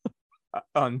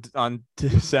 On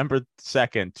December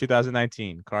 2nd,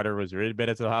 2019, Carter was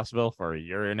readmitted to the hospital for a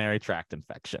urinary tract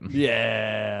infection.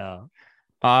 Yeah.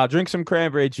 Drink some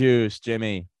cranberry juice,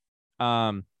 Jimmy.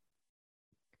 Yeah,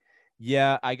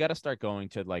 I got to start going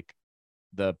to like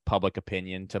the public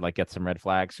opinion to like get some red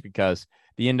flags, because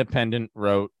the Independent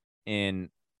wrote in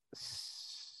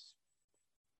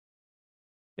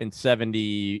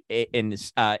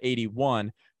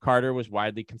 81, Carter was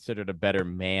widely considered a better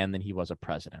man than he was a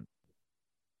president.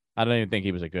 I don't even think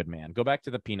he was a good man. Go back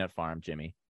to the peanut farm,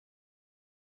 Jimmy.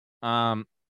 All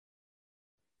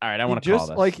right, I want to call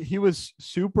this. Like, he was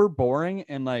super boring,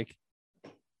 and like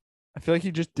I feel like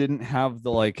he just didn't have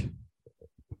the like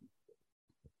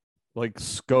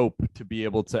scope to be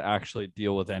able to actually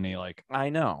deal with any like. I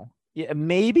know. Yeah,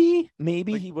 maybe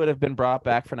he would have been brought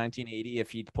back for 1980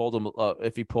 if he pulled a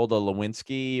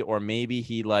Lewinsky, or maybe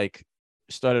he like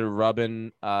started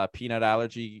rubbing peanut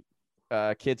allergy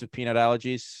kids with peanut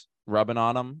allergies, rubbing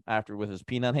on them after with his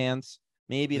peanut hands.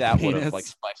 Maybe that would have like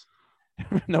spiced.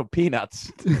 No,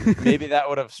 peanuts. Maybe that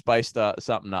would have spiced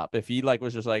something up if he like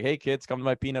was just like, hey kids, come to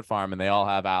my peanut farm, and they all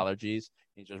have allergies.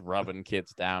 He's just rubbing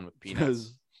kids down with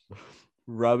peanuts.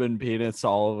 Rubbing peanuts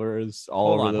all over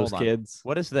those kids.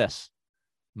 What is this?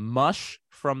 Mush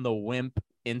from the Wimp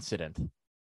incident.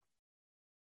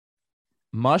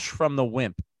 Mush from the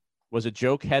Wimp was a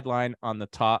joke headline at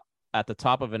the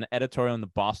top of an editorial in the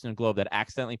Boston Globe that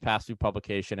accidentally passed through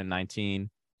publication in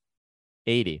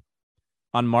 1980.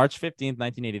 On March 15th,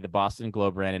 1980, the Boston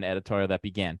Globe ran an editorial that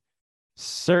began,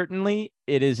 "Certainly,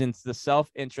 it is in the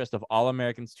self-interest of all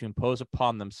Americans to impose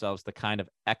upon themselves the kind of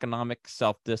economic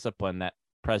self-discipline that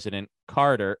President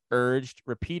Carter urged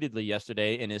repeatedly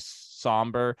yesterday in his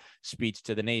somber speech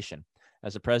to the nation.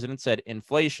 As the president said,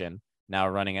 inflation, now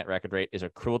running at record rate, is a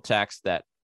cruel tax that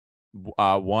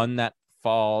one that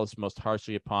falls most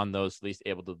harshly upon those least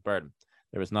able to burden.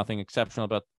 There was nothing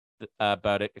exceptional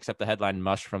about it except the headline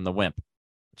Mush from the Wimp,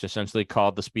 which essentially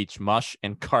called the speech Mush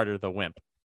and Carter the Wimp."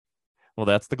 Well,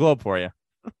 that's the Globe for you.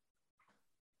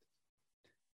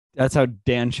 That's how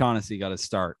Dan Shaughnessy got his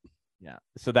start. Yeah.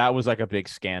 So that was like a big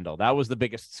scandal. That was the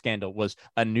biggest scandal, was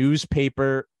a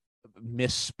newspaper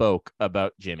misspoke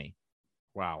about Jimmy.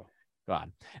 Wow.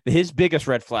 God. His biggest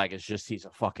red flag is just he's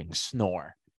a fucking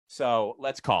snore. So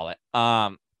let's call it.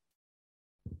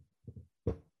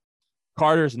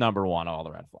 Carter's number one, all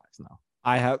the red flags now.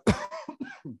 I have.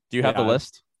 Do you have the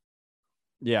list?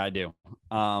 Yeah, I do.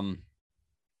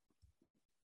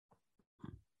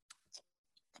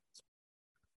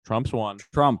 Trump's one.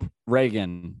 Trump,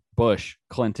 Reagan, Bush,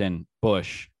 Clinton,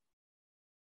 Bush,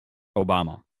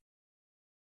 Obama.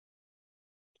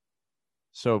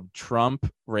 So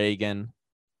Trump, Reagan.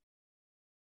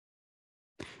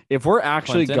 If we're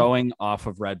actually Clinton? going off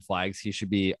of red flags, he should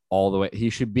be all the way. He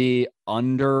should be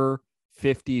under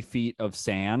 50 feet of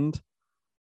sand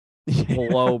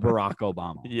below Barack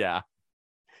Obama. Yeah.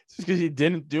 It's just because he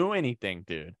didn't do anything,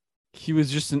 dude. He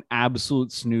was just an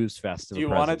absolute snooze fest. Do you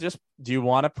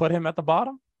want to put him at the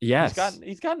bottom? Yes.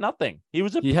 He's got nothing. He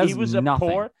was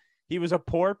nothing. a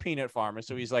poor peanut farmer,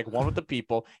 so he's like one with the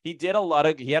people. He had a lot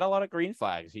of green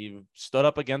flags. He stood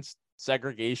up against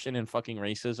segregation and fucking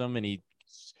racism, and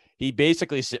he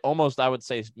basically almost, I would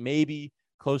say, maybe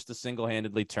close to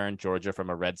single-handedly turned Georgia from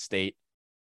a red state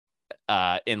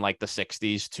in like the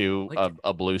 60s to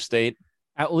a blue state.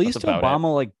 At least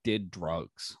Obama did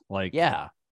drugs. Yeah.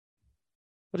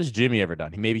 What has Jimmy ever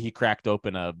done? Maybe he cracked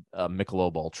open a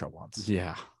Michelob Ultra once.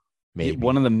 Yeah. Maybe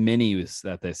one of the minis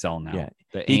that they sell now.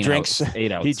 Yeah. He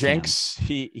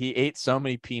ate so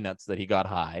many peanuts that he got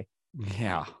high.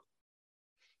 Yeah.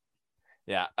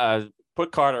 Yeah.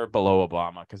 Put Carter below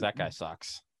Obama because that guy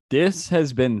sucks. This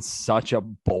has been such a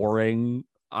boring.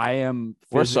 I am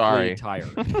physically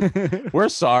tired. We're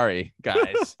sorry,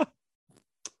 guys.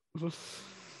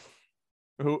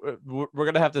 We're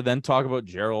gonna have to then talk about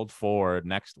Gerald Ford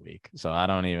next week. So I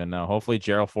don't even know. Hopefully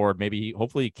Gerald Ford,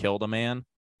 hopefully he killed a man.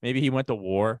 Maybe he went to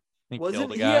war and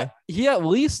killed a guy. He at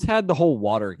least had the whole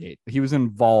Watergate. He was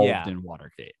involved in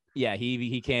Watergate. Yeah,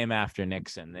 he came after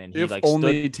Nixon, and he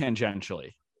only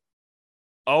tangentially.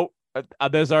 Oh,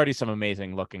 there's already some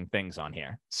amazing looking things on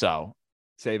here. So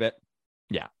save it.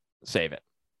 Yeah, save it.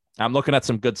 I'm looking at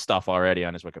some good stuff already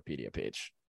on his Wikipedia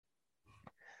page.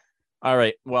 All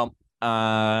right. Well,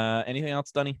 anything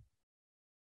else, Dunny?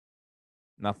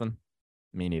 Nothing.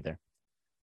 Me neither.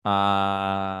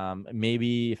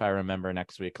 Maybe if I remember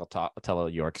next week, I'll tell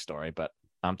a York story. But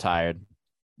I'm tired.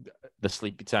 The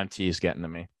sleepy time tea is getting to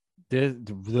me.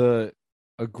 The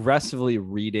aggressively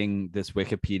reading this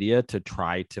Wikipedia to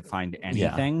try to find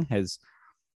anything has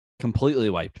completely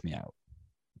wiped me out.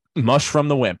 Mush from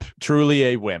the wimp. Truly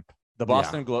a wimp. The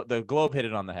Boston Globe, the Globe hit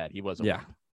it on the head. He was a wimp.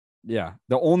 Yeah.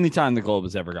 The only time the Globe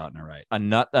has ever gotten it right. A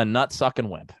nut sucking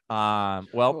wimp.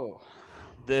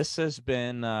 This has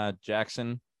been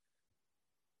Jackson.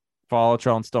 Follow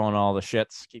Trolling Stone all the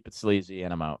shits. Keep it sleazy,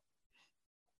 and I'm out.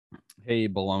 Hey,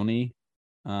 baloney.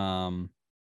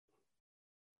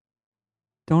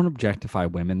 Don't objectify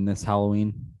women this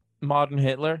Halloween. Modern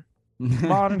Hitler.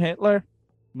 Modern Hitler.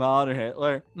 Modern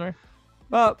Hitler.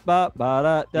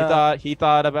 He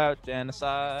thought about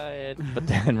genocide, but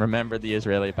then remembered the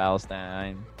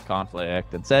Israeli-Palestine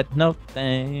conflict and said, no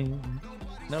thanks.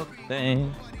 No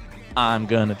thanks. I'm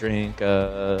gonna drink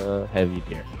a heavy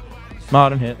beer.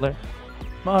 Modern Hitler.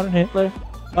 Modern Hitler.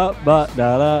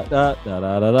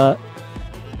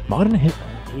 Modern Hitler.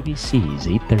 ABC's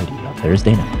 8:30 on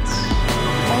Thursday nights.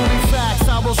 Only facts,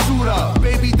 I will shoot up.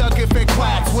 Baby duck if it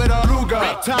quacks with a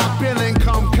Ruger. Top billing,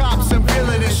 come cops and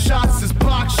billing it. Shots is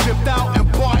blocked, shipped out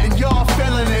and bought, and y'all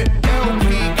feeling it. LP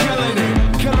killing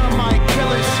it. Killer Mike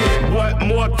killing shit. What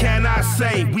more can I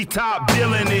say? We top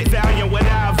billing it. Valiant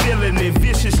without villainy.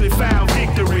 Viciously found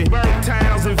victory. Burnt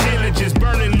towns and villages.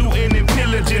 Burning, looting, and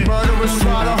pillaging. Murderers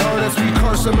try to hurt us. We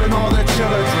curse them and all their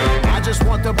children. I just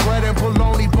want the bread and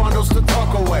bologna bundles to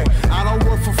tuck away. I don't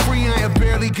work for free. I am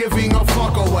barely giving a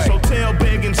fuck away. So tell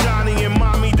begging Johnny and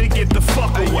mommy to get the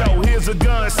fuck away. Yo, here's a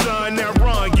gun, son. Now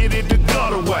run. Get it the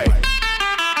gut away.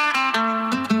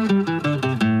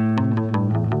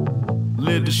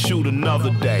 Live to shoot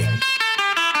another day.